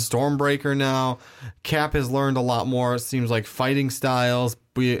with the Stormbreaker now. Cap has learned a lot more, it seems like, fighting styles.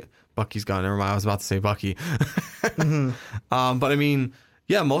 Bucky's gone. Never mind. I was about to say Bucky. But I mean,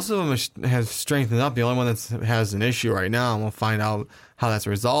 yeah, most of them have strengthened up. The only one that has an issue right now, and we'll find out how that's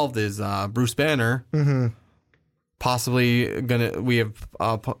resolved, is Bruce Banner. Possibly we have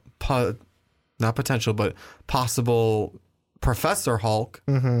not potential, but possible Professor Hulk.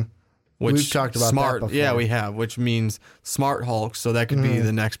 Which we've talked about smart, that before. yeah, we have, which means Smart Hulk. So that could be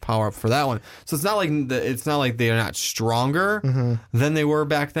the next power up for that one. So it's not like they are not stronger than they were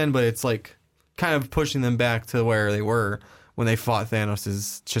back then, but it's like kind of pushing them back to where they were when they fought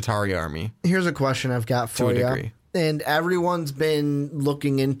Thanos' Chitauri army. Here's a question I've got for you. Degree. And everyone's been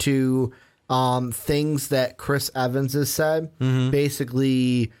looking into things that Chris Evans has said.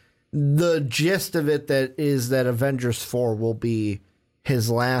 Basically, the gist of it is that Avengers 4 will be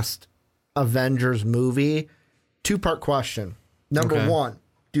his last Avengers movie. 2-part question. Number 1,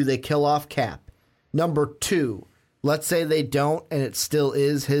 do they kill off Cap? Number 2, let's say they don't and it still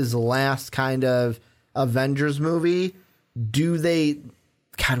is his last kind of Avengers movie. Do they...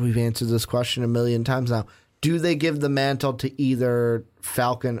 God, we've answered this question a million times now. Do they give the mantle to either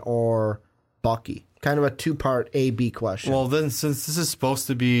Falcon or Bucky? Kind of a 2-part A-B question. Well, then, since this is supposed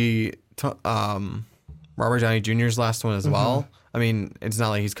to be Robert Downey Jr.'s last one as well, I mean, it's not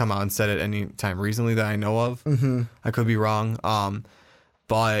like he's come out and said it any time recently that I know of. I could be wrong.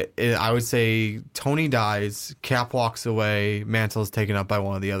 But I would say Tony dies, Cap walks away, mantle is taken up by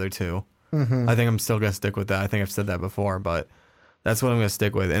one of the other two. I think I'm still going to stick with that. I think I've said that before, but that's what I'm going to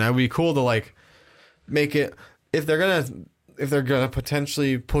stick with. And it would be cool to like make it, if they're gonna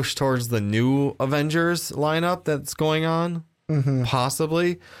potentially push towards the new Avengers lineup that's going on,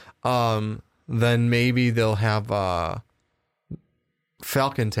 possibly, then maybe they'll have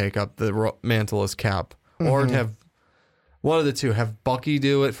Falcon take up the mantle as Cap, or have one of the two, have Bucky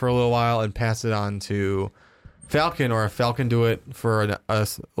do it for a little while and pass it on to Falcon, or have Falcon do it for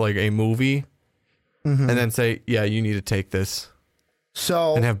a movie, and then say, yeah, you need to take this.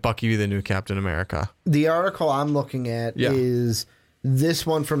 So, and have Bucky be the new Captain America. The article I'm looking at is this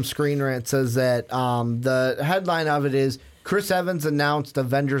one from Screen Rant. Says that the headline of it is Chris Evans announced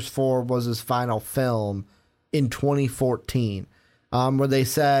Avengers 4 was his final film in 2014, where they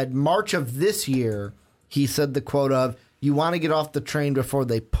said March of this year, he said the quote of, "You want to get off the train before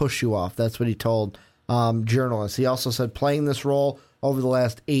they push you off." That's what he told journalists. He also said playing this role over the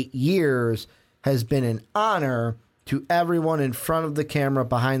last 8 years has been an honor. To everyone in front of the camera,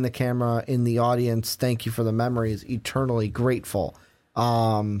 behind the camera, in the audience, thank you for the memories. Eternally grateful.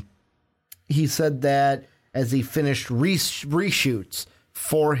 He said that as he finished reshoots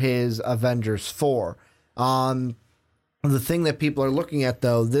for his Avengers 4. The thing that people are looking at,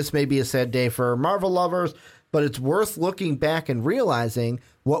 though, this may be a sad day for Marvel lovers, but it's worth looking back and realizing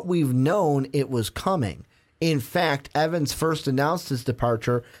what we've known it was coming. In fact, Evans first announced his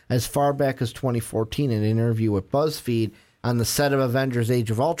departure as far back as 2014 in an interview with BuzzFeed. On the set of Avengers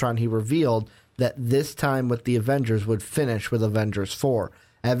Age of Ultron, he revealed that this time with the Avengers would finish with Avengers 4.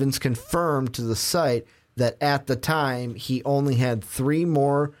 Evans confirmed to the site that at the time, he only had 3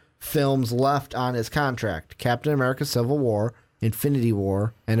 more films left on his contract: Captain America Civil War, Infinity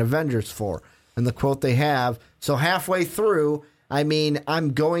War, and Avengers 4. And the quote they have, so halfway through, I mean,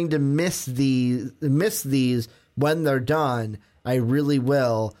 I'm going to miss these when they're done. I really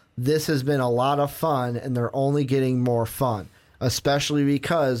will. This has been a lot of fun, and they're only getting more fun, especially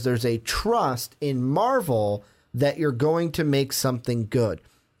because there's a trust in Marvel that you're going to make something good.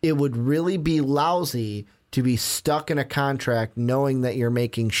 It would really be lousy to be stuck in a contract knowing that you're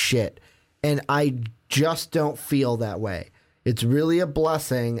making shit. And I just don't feel that way. It's really a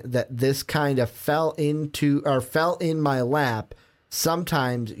blessing that this kind of fell in my lap.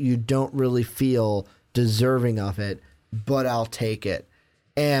 Sometimes you don't really feel deserving of it, but I'll take it.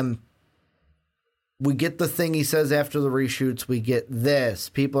 And we get the thing he says after the reshoots. We get this.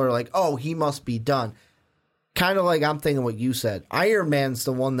 People are like, oh, he must be done. Kind of like I'm thinking what you said. Iron Man's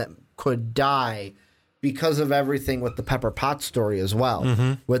the one that could die because of everything with the Pepper Potts story as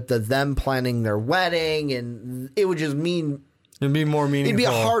well. With them planning their wedding, and it would just mean... It'd be more meaningful.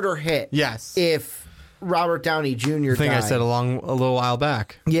 It'd be a harder hit. Yes. If Robert Downey Jr. I think died. I said a little while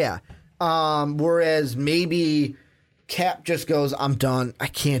back. Yeah. Whereas maybe Cap just goes, I'm done. I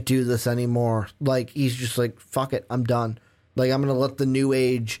can't do this anymore. Like, he's just like, fuck it. I'm done. Like, I'm going to let the new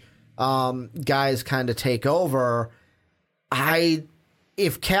age guys kind of take over.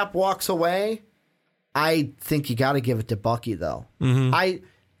 If Cap walks away, I think you got to give it to Bucky, though. Mm-hmm.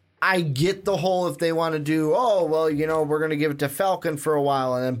 I get the whole if they want to do, we're going to give it to Falcon for a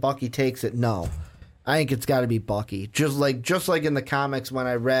while and then Bucky takes it. No, I think it's got to be Bucky. Just like in the comics when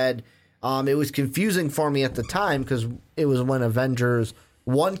I read, it was confusing for me at the time because it was when Avengers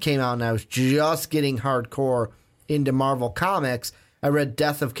 1 came out and I was just getting hardcore into Marvel Comics. I read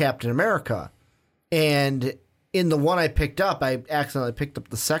Death of Captain America. And in the one I picked up, I accidentally picked up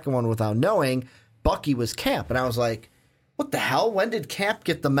the second one without knowing Bucky was Cap. And I was like, what the hell? When did Cap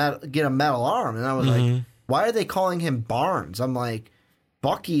get a metal arm? And I was like, why are they calling him Barnes? I'm like,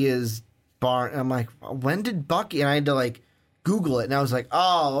 Bucky is Barnes. I'm like, when did Bucky? And I had to Google it. And I was like,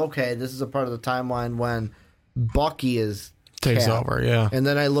 oh, okay, this is a part of the timeline when Bucky takes over, yeah. And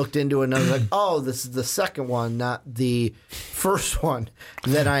then I looked into it and I was like, oh, this is the second one, not the first one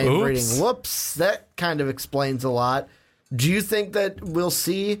that I am reading. Whoops, that kind of explains a lot. Do you think that we'll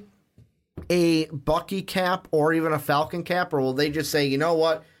see a Bucky Cap or even a Falcon Cap, or will they just say, you know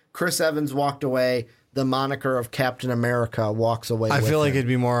what, Chris Evans walked away, the moniker of Captain America walks away I feel like it'd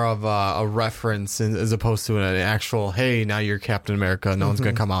be more of a reference as opposed to an actual, hey, now you're Captain America, no one's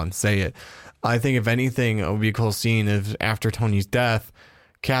going to come out and say it. I think if anything, it would be a cool scene if after Tony's death,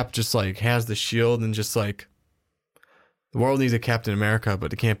 Cap just has the shield and just the world needs a Captain America,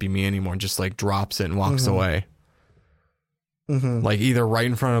 but it can't be me anymore. And just drops it and walks away. Mm-hmm. Either right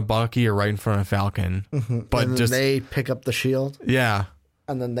in front of Bucky or right in front of Falcon. Mm-hmm. But and just they pick up the shield. Yeah.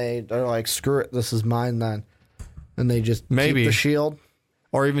 And then they're like, screw it, this is mine then. And they just keep the shield.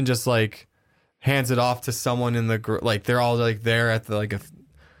 Or even just hands it off to someone in the group. They're all there at the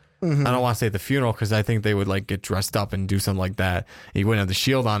I don't want to say the funeral because I think they would get dressed up and do something like that. He wouldn't have the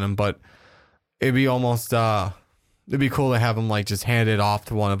shield on him, but it'd be almost it'd be cool to have him just hand it off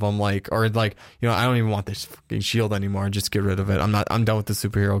to one of them, I don't even want this fucking shield anymore. Just get rid of it. I'm done with the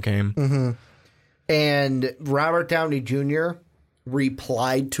superhero game. Mm-hmm. And Robert Downey Jr.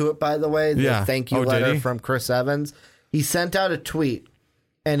 replied to it, by the way, the thank you letter from Chris Evans. He sent out a tweet,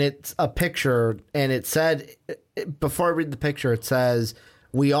 and it's a picture, and it said, before I read the picture, it says,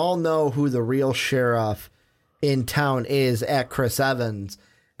 we all know who the real sheriff in town is at Chris Evans.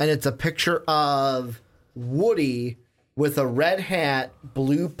 And it's a picture of Woody with a red hat,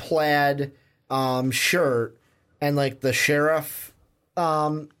 blue plaid shirt, and the sheriff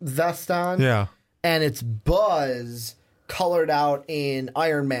vest on. Yeah. And it's Buzz colored out in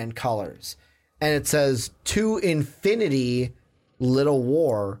Iron Man colors. And it says, to infinity, little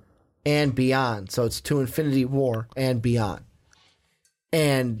war, and beyond. So it's to infinity, war, and beyond.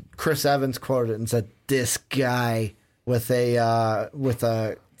 And Chris Evans quoted it and said, "This guy with it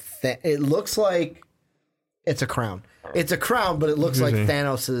looks like it's a crown. It's a crown, but it looks like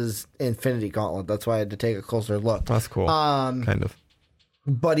Thanos' Infinity Gauntlet. That's why I had to take a closer look. That's cool. Kind of.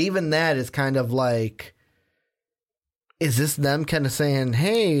 But even that is kind of is this them kind of saying,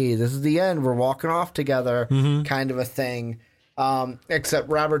 hey, this is the end. We're walking off together, kind of a thing. Except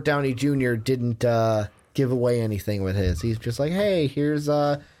Robert Downey Jr. didn't give away anything with his. He's just hey, here's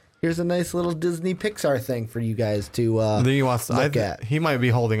a nice little Disney Pixar thing for you guys to look at. He might be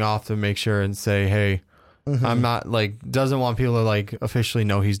holding off to make sure and say, hey, I'm not doesn't want people to officially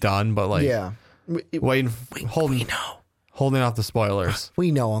know he's done, but holding off the spoilers.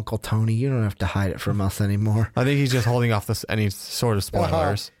 We know, Uncle Tony. You don't have to hide it from us anymore. I think he's just holding off any sort of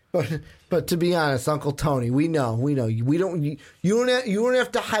spoilers. But to be honest, Uncle Tony, we know. You don't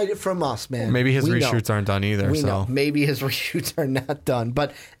have to hide it from us, man. Maybe his reshoots aren't done either. We know. Maybe his reshoots are not done.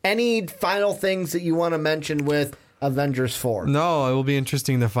 But any final things that you want to mention with Avengers 4? No, it will be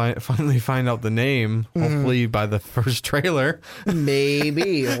interesting to finally find out the name. Hopefully by the first trailer.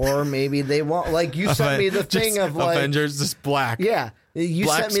 Maybe, or maybe they won't. You sent me the thing of Avengers just black. Yeah. You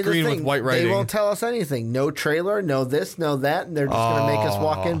black sent me the screen thing. With white writing. They won't tell us anything. No trailer, no this, no that, and they're just going to make us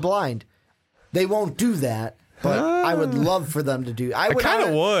walk in blind. They won't do that, but I would love for them to do. I kind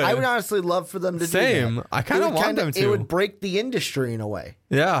of would. I would honestly love for them to do that. Same. I kind of want them to. It would break the industry in a way.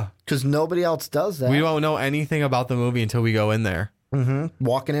 Yeah. Because nobody else does that. We won't know anything about the movie until we go in there. Mm-hmm.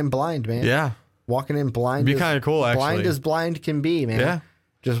 Walking in blind, man. Yeah. Walking in blind. It'd be kind of cool, actually. Blind as blind can be, man. Yeah.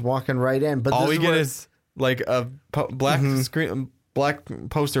 Just walking right in. But all we get is a black screen, black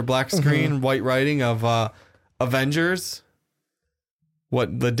poster, black screen, white writing of Avengers.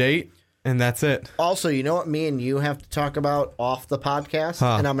 What the date? And that's it. Also, you know what me and you have to talk about off the podcast?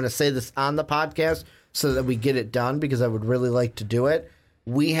 And I'm going to say this on the podcast so that we get it done because I would really like to do it.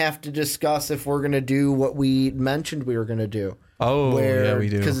 We have to discuss if we're going to do what we mentioned we were going to do. Oh, yeah, we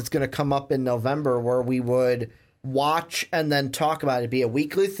do. Because it's going to come up in November where we would watch and then talk about it. It'd be a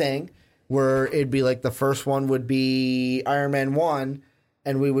weekly thing where it'd be like the first one would be Iron Man 1,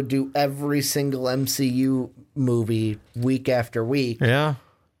 and we would do every single MCU movie week after week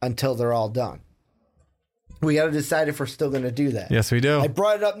until they're all done. We got to decide if we're still going to do that. Yes, we do. I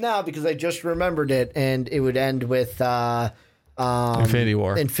brought it up now because I just remembered it, and it would end with Infinity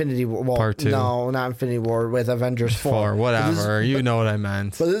War. Well, Part 2. No, not Infinity War, with Avengers 4. Whatever. You know what I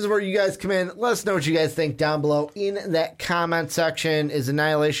meant. But this is where you guys come in. Let us know what you guys think down below in that comment section. Is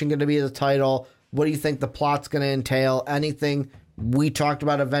Annihilation going to be the title? What do you think the plot's going to entail? Anything we talked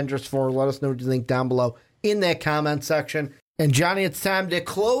about Avengers 4, let us know what you think down below in that comment section. And Johnny, it's time to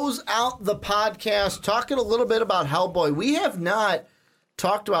close out the podcast talking a little bit about Hellboy. We have not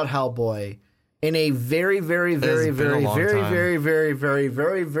talked about Hellboy in a very, very, very, very, very, very, very, very, very,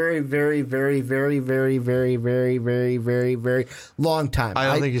 very, very, very, very, very, very, very, very, very, very long time. I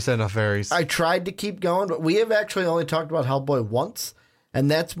don't think you said enough varies. I tried to keep going, but we have actually only talked about Hellboy once,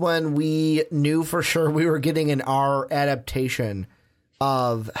 and that's when we knew for sure we were getting an R adaptation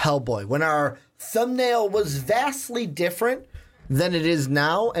of Hellboy. When our thumbnail was vastly different than it is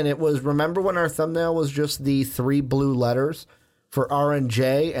now, and it was, remember when our thumbnail was just the 3 blue letters for R and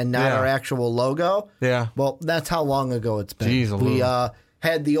J and not our actual logo? Yeah. Well, that's how long ago it's been. Jeez, we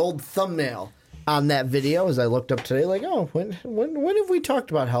had the old thumbnail on that video as I looked up today, like, oh, when have we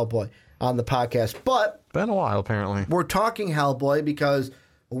talked about Hellboy on the podcast? But been a while, apparently. We're talking Hellboy because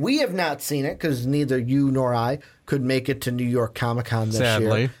we have not seen it because neither you nor I could make it to New York Comic Con this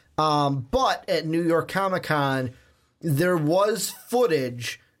Sadly. year. But at New York Comic Con, there was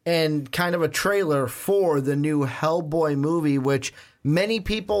footage and kind of a trailer for the new Hellboy movie, which many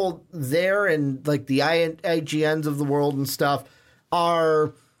people there and like the IGNs of the world and stuff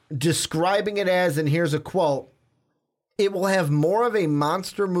are describing it as, and here's a quote, it will have more of a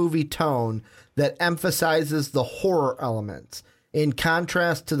monster movie tone that emphasizes the horror elements, in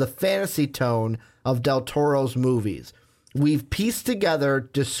contrast to the fantasy tone of Del Toro's movies. We've pieced together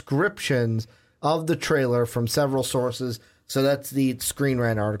descriptions of the trailer from several sources, so that's the Screen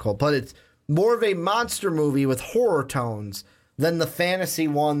Rant article. But it's more of a monster movie with horror tones than the fantasy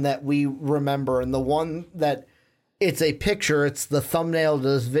one that we remember. And the one that it's a picture, it's the thumbnail to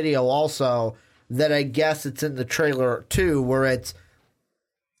this video also, that I guess it's in the trailer too, where it's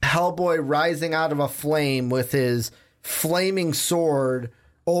Hellboy rising out of a flame with his flaming sword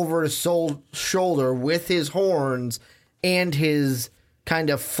over his shoulder with his horns and his kind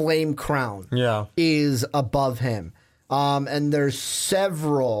of flame crown is above him. And there's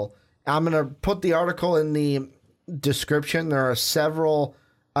several, I'm going to put the article in the description. There are several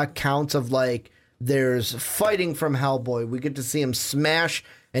accounts of like, there's fighting from Hellboy. We get to see him smash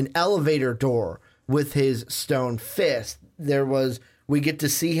an elevator door with his stone fist. We get to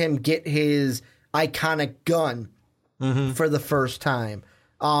see him get his iconic gun for the first time.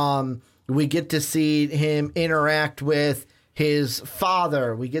 We get to see him interact with his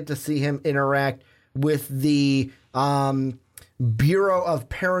father. We get to see him interact with the Bureau of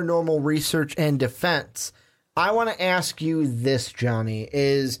Paranormal Research and Defense. I want to ask you this, Johnny,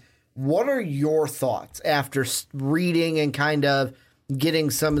 is what are your thoughts after reading and kind of getting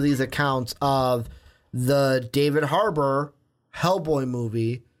some of these accounts of the David Harbour Hellboy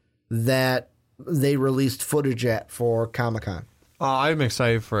movie that they released footage at for Comic-Con? I'm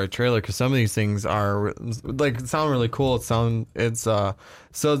excited for a trailer because some of these things are like sound really cool. So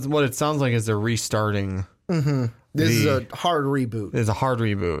what it sounds like is they're restarting. Mm-hmm. This is a hard reboot. It's a hard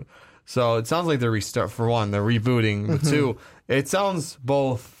reboot. So it sounds like they're they're rebooting. But two, it sounds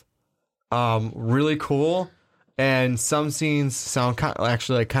both really cool, and some scenes sound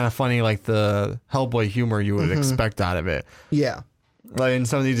actually like kind of funny, like the Hellboy humor you would expect out of it. Yeah. Like in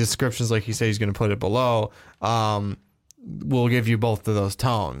some of these descriptions, like you say, he's going to put it below. Will give you both of those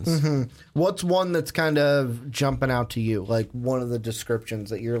tones. What's one that's kind of jumping out to you? Like one of the descriptions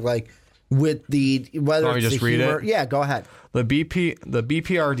that you're like with the whether it's just the read humor. it? Yeah, go ahead. The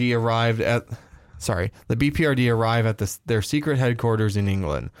BPRD arrive at their secret headquarters in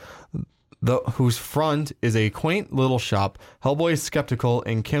England, whose front is a quaint little shop. Hellboy is skeptical,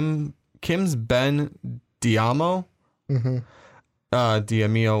 and Kim's Ben Diamo.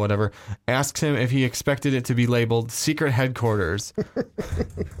 Diamio, whatever, asks him if he expected it to be labeled secret headquarters.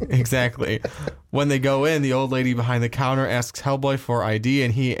 Exactly. When they go in, the old lady behind the counter asks Hellboy for ID,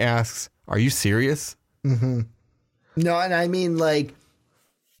 and he asks, "Are you serious?" No, and I mean, like,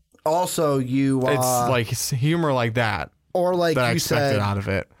 also it's like humor like that. Or like that you I expected said, out of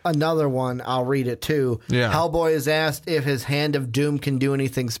it. Another one, I'll read it too. Yeah. Hellboy is asked if his Hand of Doom can do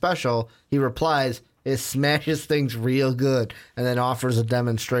anything special. He replies, It smashes things real good and then offers a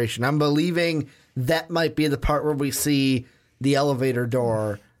demonstration. I'm believing that might be the part where we see the elevator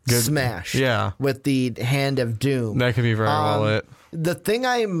door smash. Yeah. With the hand of doom. That could be very well it. The thing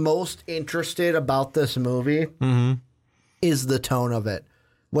I am most interested about this movie is the tone of it.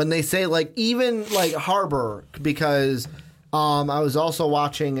 When they say, like, even, like, Harbor, because I was also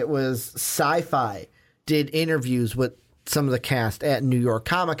watching, it was Sci-Fi did interviews with some of the cast at New York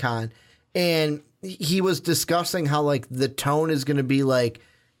Comic Con, and he was discussing how, like, the tone is going to be, like,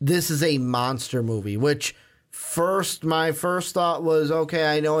 this is a monster movie, which my first thought was, okay,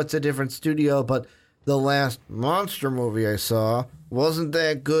 I know it's a different studio, but the last monster movie I saw wasn't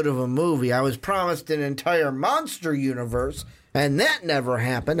that good of a movie. I was promised an entire monster universe, and that never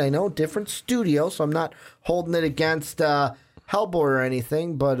happened. I know, different studio, so I'm not holding it against Hellboy or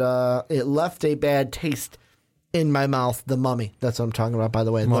anything, but it left a bad taste in my mouth. The Mummy. That's what I'm talking about, by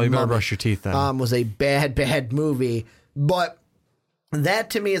the way. Well, you better brush your teeth then. Was a bad movie. But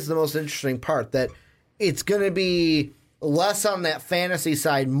that, to me, is the most interesting part, that it's going to be less on that fantasy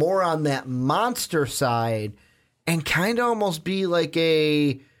side, more on that monster side, and kind of almost be like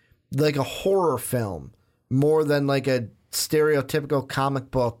a horror film more than like a stereotypical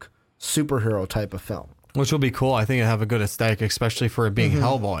comic book superhero type of film. Which will be cool. I think it'll have a good aesthetic, especially for it being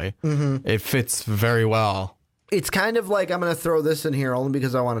Hellboy. It fits very well. It's kind of like, I'm going to throw this in here only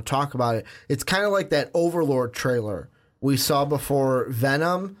because I want to talk about it. It's kind of like that Overlord trailer we saw before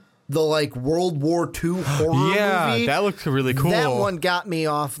Venom, the like World War II horror movie. Yeah, that looked really cool. That one got me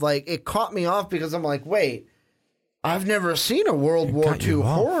off. Like, it caught me off because I'm like, wait, I've never seen a World War II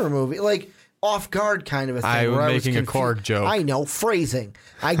horror movie. Like, off guard kind of a thing. I was making a Korg joke. I know, phrasing.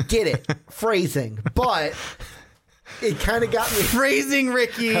 I get it, phrasing. But it kind of got me. Phrasing,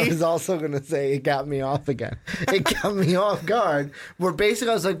 Ricky. I was also going to say it got me off again. It got me off guard. Where basically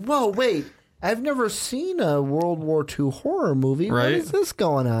I was like, whoa, wait. I've never seen a World War II horror movie. Right? What is this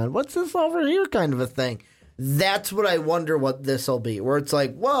going on? What's this over here kind of a thing? That's what I wonder what this will be. Where it's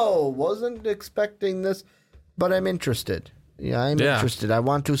like, whoa, wasn't expecting this, but I'm interested. Yeah, I'm interested. I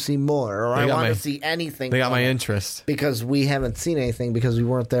want to see more, or I want to see anything. They got my interest. Because we haven't seen anything because we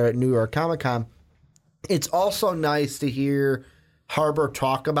weren't there at New York Comic Con. It's also nice to hear Harbor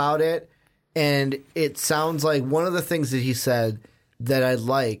talk about it, and it sounds like one of the things that he said that I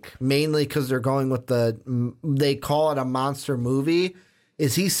like, mainly because they're going with they call it a monster movie,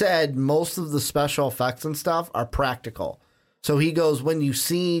 is he said most of the special effects and stuff are practical. So he goes, when you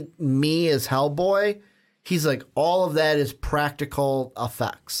see me as Hellboy, he's like, all of that is practical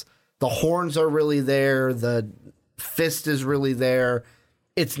effects. The horns are really there. The fist is really there.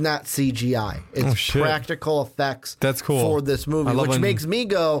 It's not CGI. It's practical effects. That's cool. For this movie, which makes me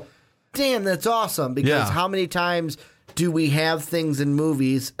go, damn, that's awesome. Because how many times do we have things in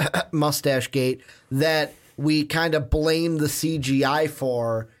movies, Mustache Gate, that we kind of blame the CGI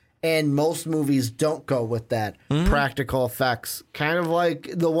for, and most movies don't go with that practical effects. Kind of like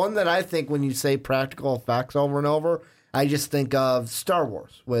the one that I think when you say practical effects over and over, I just think of Star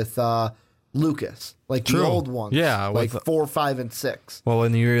Wars with Lucas, like the old ones. Yeah. Like 4, 5, and 6. Well,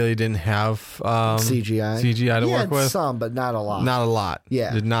 when you really didn't have CGI to work with. Some, but not a lot. Not a lot.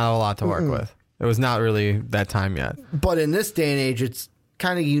 Yeah. Not a lot to work with. It was not really that time yet. But in this day and age, it's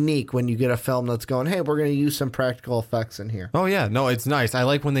kind of unique when you get a film that's going, hey, we're going to use some practical effects in here. Oh yeah, no, it's nice. I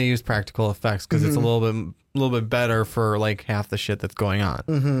like when they use practical effects because it's a little bit better for like half the shit that's going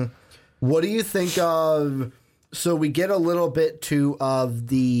on. What do you think of? So we get a little bit of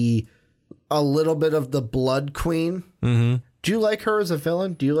the Blood Queen. Do you like her as a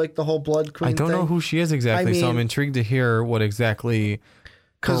villain? Do you like the whole Blood Queen? I don't know who she is exactly, so I'm intrigued to hear what exactly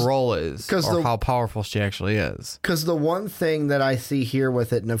her role is, or how powerful she actually is. Because the one thing that I see here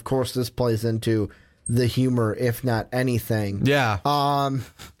with it, and of course this plays into the humor, if not anything. Yeah.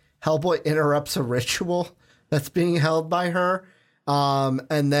 Hellboy interrupts a ritual that's being held by her,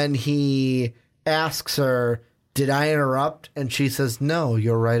 and then he asks her, did I interrupt? And she says, no,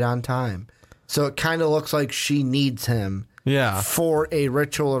 you're right on time. So it kind of looks like she needs him for a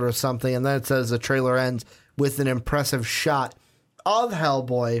ritual or something. And then it says the trailer ends with an impressive shot of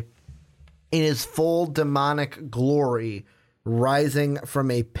Hellboy in his full demonic glory, rising from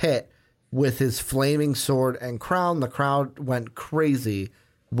a pit with his flaming sword and crown. The crowd went crazy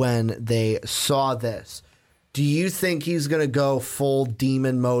when they saw this. Do you think he's going to go full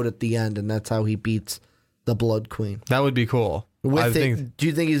demon mode at the end, and that's how he beats the Blood Queen? That would be cool. Do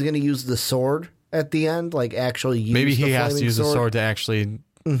you think he's going to use the sword at the end? Like, actually use Maybe the he has to use sword? the sword to actually,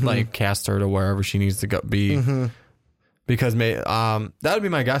 like, cast her to wherever she needs to go be. Because that would be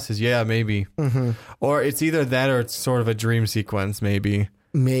my guess is, maybe. Or it's either that or it's sort of a dream sequence, maybe.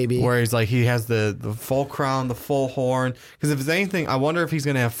 Maybe. Where he's like, he has the full crown, the full horn. Because if it's anything, I wonder if he's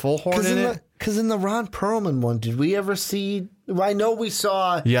going to have full horn in it. Because in the Ron Perlman one, did we ever see... Well, I know we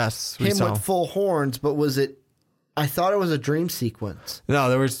saw him with full horns, but was it... I thought it was a dream sequence. No,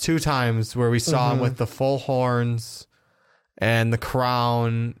 there was 2 times where we saw him with the full horns and the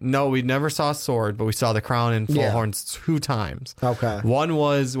crown. No, we never saw a sword, but we saw the crown and full horns 2 times. Okay. One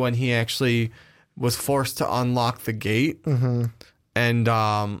was when he actually was forced to unlock the gate. Mm-hmm.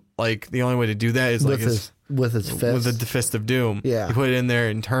 And like the only way to do that is like with his fist. With the fist of doom. Yeah. He put it in there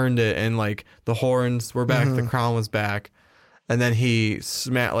and turned it, and like the horns were back, the crown was back. And then he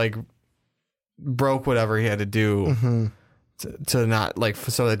broke whatever he had to do to not like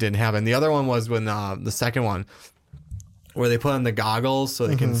so that didn't happen. The other one was when the second one where they put on the goggles so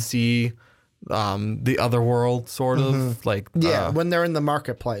they can see the other world sort of like when they're in the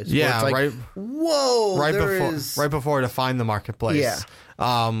marketplace. Yeah, it's like, right. Whoa! Right before to find the marketplace. Yeah.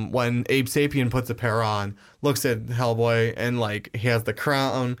 When Abe Sapien puts a pair on, looks at Hellboy and like he has the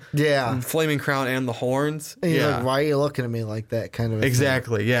crown, flaming crown and the horns. And you're like, why are you looking at me like that? Kind of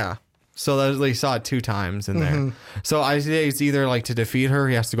exactly. Thing. Yeah. So they saw it 2 times in there. So I say it's either like to defeat her,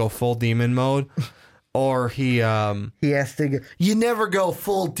 he has to go full demon mode, or he has to go. You never go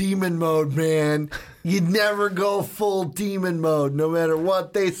full demon mode, man. You never go full demon mode, no matter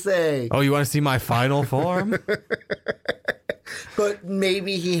what they say. Oh, you want to see my final form? But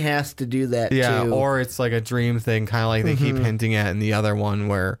maybe he has to do that too. Or it's like a dream thing, kind of like they keep hinting at in the other one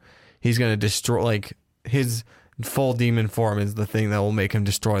where he's going to destroy, like his full demon form is the thing that will make him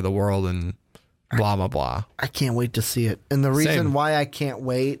destroy the world and blah, blah, blah. I can't wait to see it. And the reason why I can't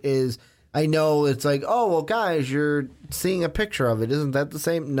wait is I know it's like, oh, well, guys, you're seeing a picture of it. Isn't that the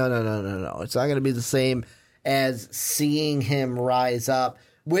same? No. It's not going to be the same as seeing him rise up.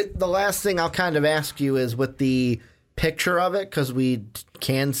 With the last thing I'll kind of ask you is with the picture of it, because we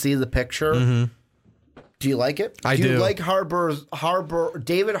can see the picture. Do you like it? I do. Do you like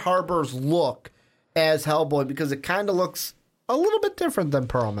David Harbour's look as Hellboy? Because it kind of looks a little bit different than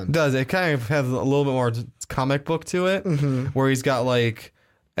Perlman. It does. It kind of has a little bit more comic book to it, where he's got like,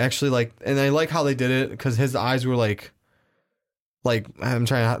 actually like, and I like how they did it because his eyes were like I'm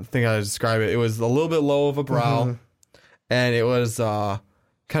trying to think how to describe it. It was a little bit low of a brow, and it was kind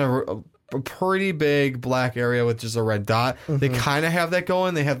of a pretty big black area with just a red dot. They kind of have that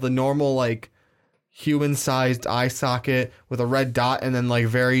going. They have the normal like human-sized eye socket with a red dot, and then like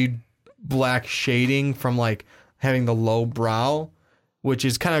very black shading from like having the low brow, which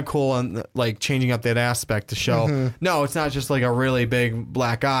is kind of cool and like changing up that aspect to show no, it's not just like a really big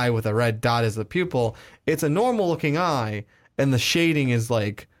black eye with a red dot as the pupil. It's a normal looking eye, and the shading is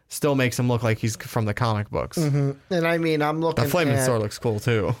like still makes him look like he's from the comic books. And I mean, I'm looking the flaming sword looks cool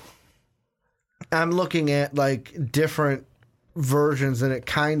too. I'm looking at like different versions, and it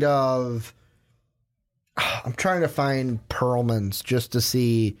kind of, I'm trying to find Perlman's just to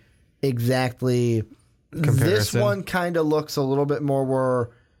see exactly. Comparison. This one kind of looks a little bit more where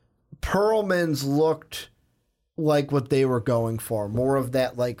Perlman's looked like what they were going for, more of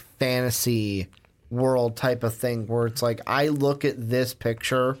that like fantasy world type of thing, where it's like I look at this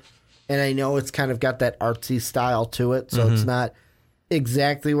picture and I know it's kind of got that artsy style to it, so it's not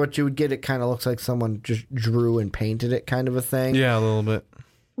exactly what you would get. It kind of looks like someone just drew and painted it, kind of a thing. Yeah, a little bit.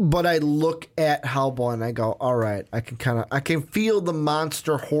 But I look at Hellboy and I go, all right, I can feel the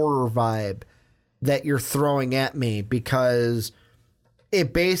monster horror vibe that you're throwing at me, because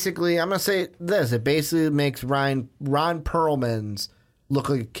it basically, I'm going to say this, it basically makes Ron Perlman's look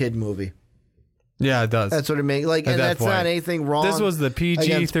like a kid movie. Yeah, it does. That's what it makes. Like, and that's not anything wrong. This was the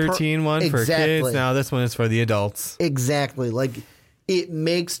PG-13 one for kids. Now this one is for the adults. Exactly. Like, it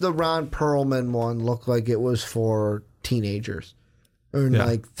makes the Ron Perlman one look like it was for teenagers or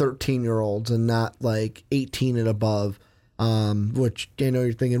like 13-year-olds and not like 18 and above. Which I know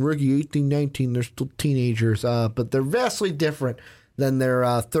you're thinking, Ricky, 18, 19, they're still teenagers, but they're vastly different than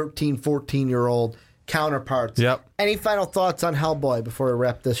their 13, 14-year-old counterparts. Yep. Any final thoughts on Hellboy before we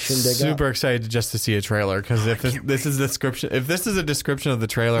wrap this shindig Super excited just to see a trailer, because if this is a description of the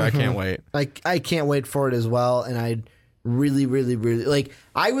trailer, I can't wait. I can't wait for it as well, and I really, really, really, like,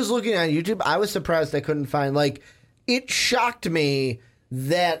 I was looking on YouTube, I was surprised I couldn't find, like, it shocked me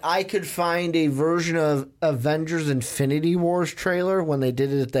that I could find a version of Avengers Infinity Wars trailer when they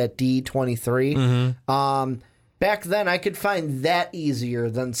did it at that D23. Back then, I could find that easier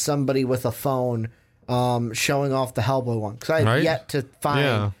than somebody with a phone showing off the Hellboy one. Because I had yet to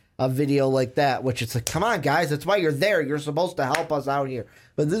find a video like that, which it's like, come on, guys, that's why you're there. You're supposed to help us out here.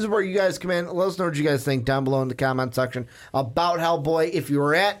 But this is where you guys come in. Let us know what you guys think down below in the comment section about Hellboy. If you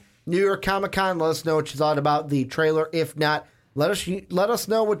were at New York Comic Con, let us know what you thought about the trailer. If not, Let us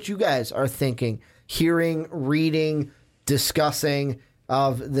know what you guys are thinking, hearing, reading, discussing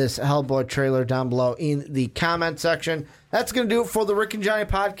of this Hellboy trailer down below in the comment section. That's going to do it for the Rick and Johnny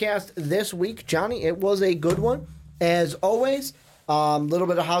podcast this week. Johnny, it was a good one. As always, a little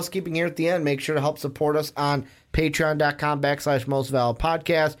bit of housekeeping here at the end. Make sure to help support us on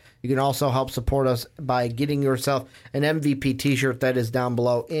patreon.com/mostvaledpodcast. You can also help support us by getting yourself an MVP t-shirt that is down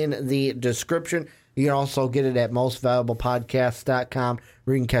below in the description. You can also get it at mostvaluablepodcast.com,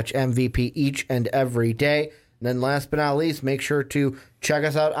 where you can catch MVP each and every day. And then last but not least, make sure to check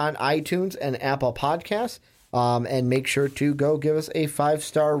us out on iTunes and Apple Podcasts. And make sure to go give us a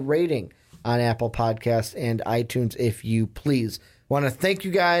 5-star rating on Apple Podcasts and iTunes, if you please. Want to thank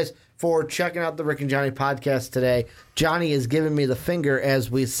you guys for checking out the Rick and Johnny podcast today. Johnny is giving me the finger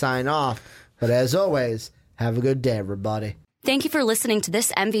as we sign off. But as always, have a good day, everybody. Thank you for listening to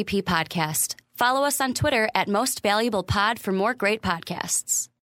this MVP podcast. Follow us on Twitter at Most Valuable Pod for more great podcasts.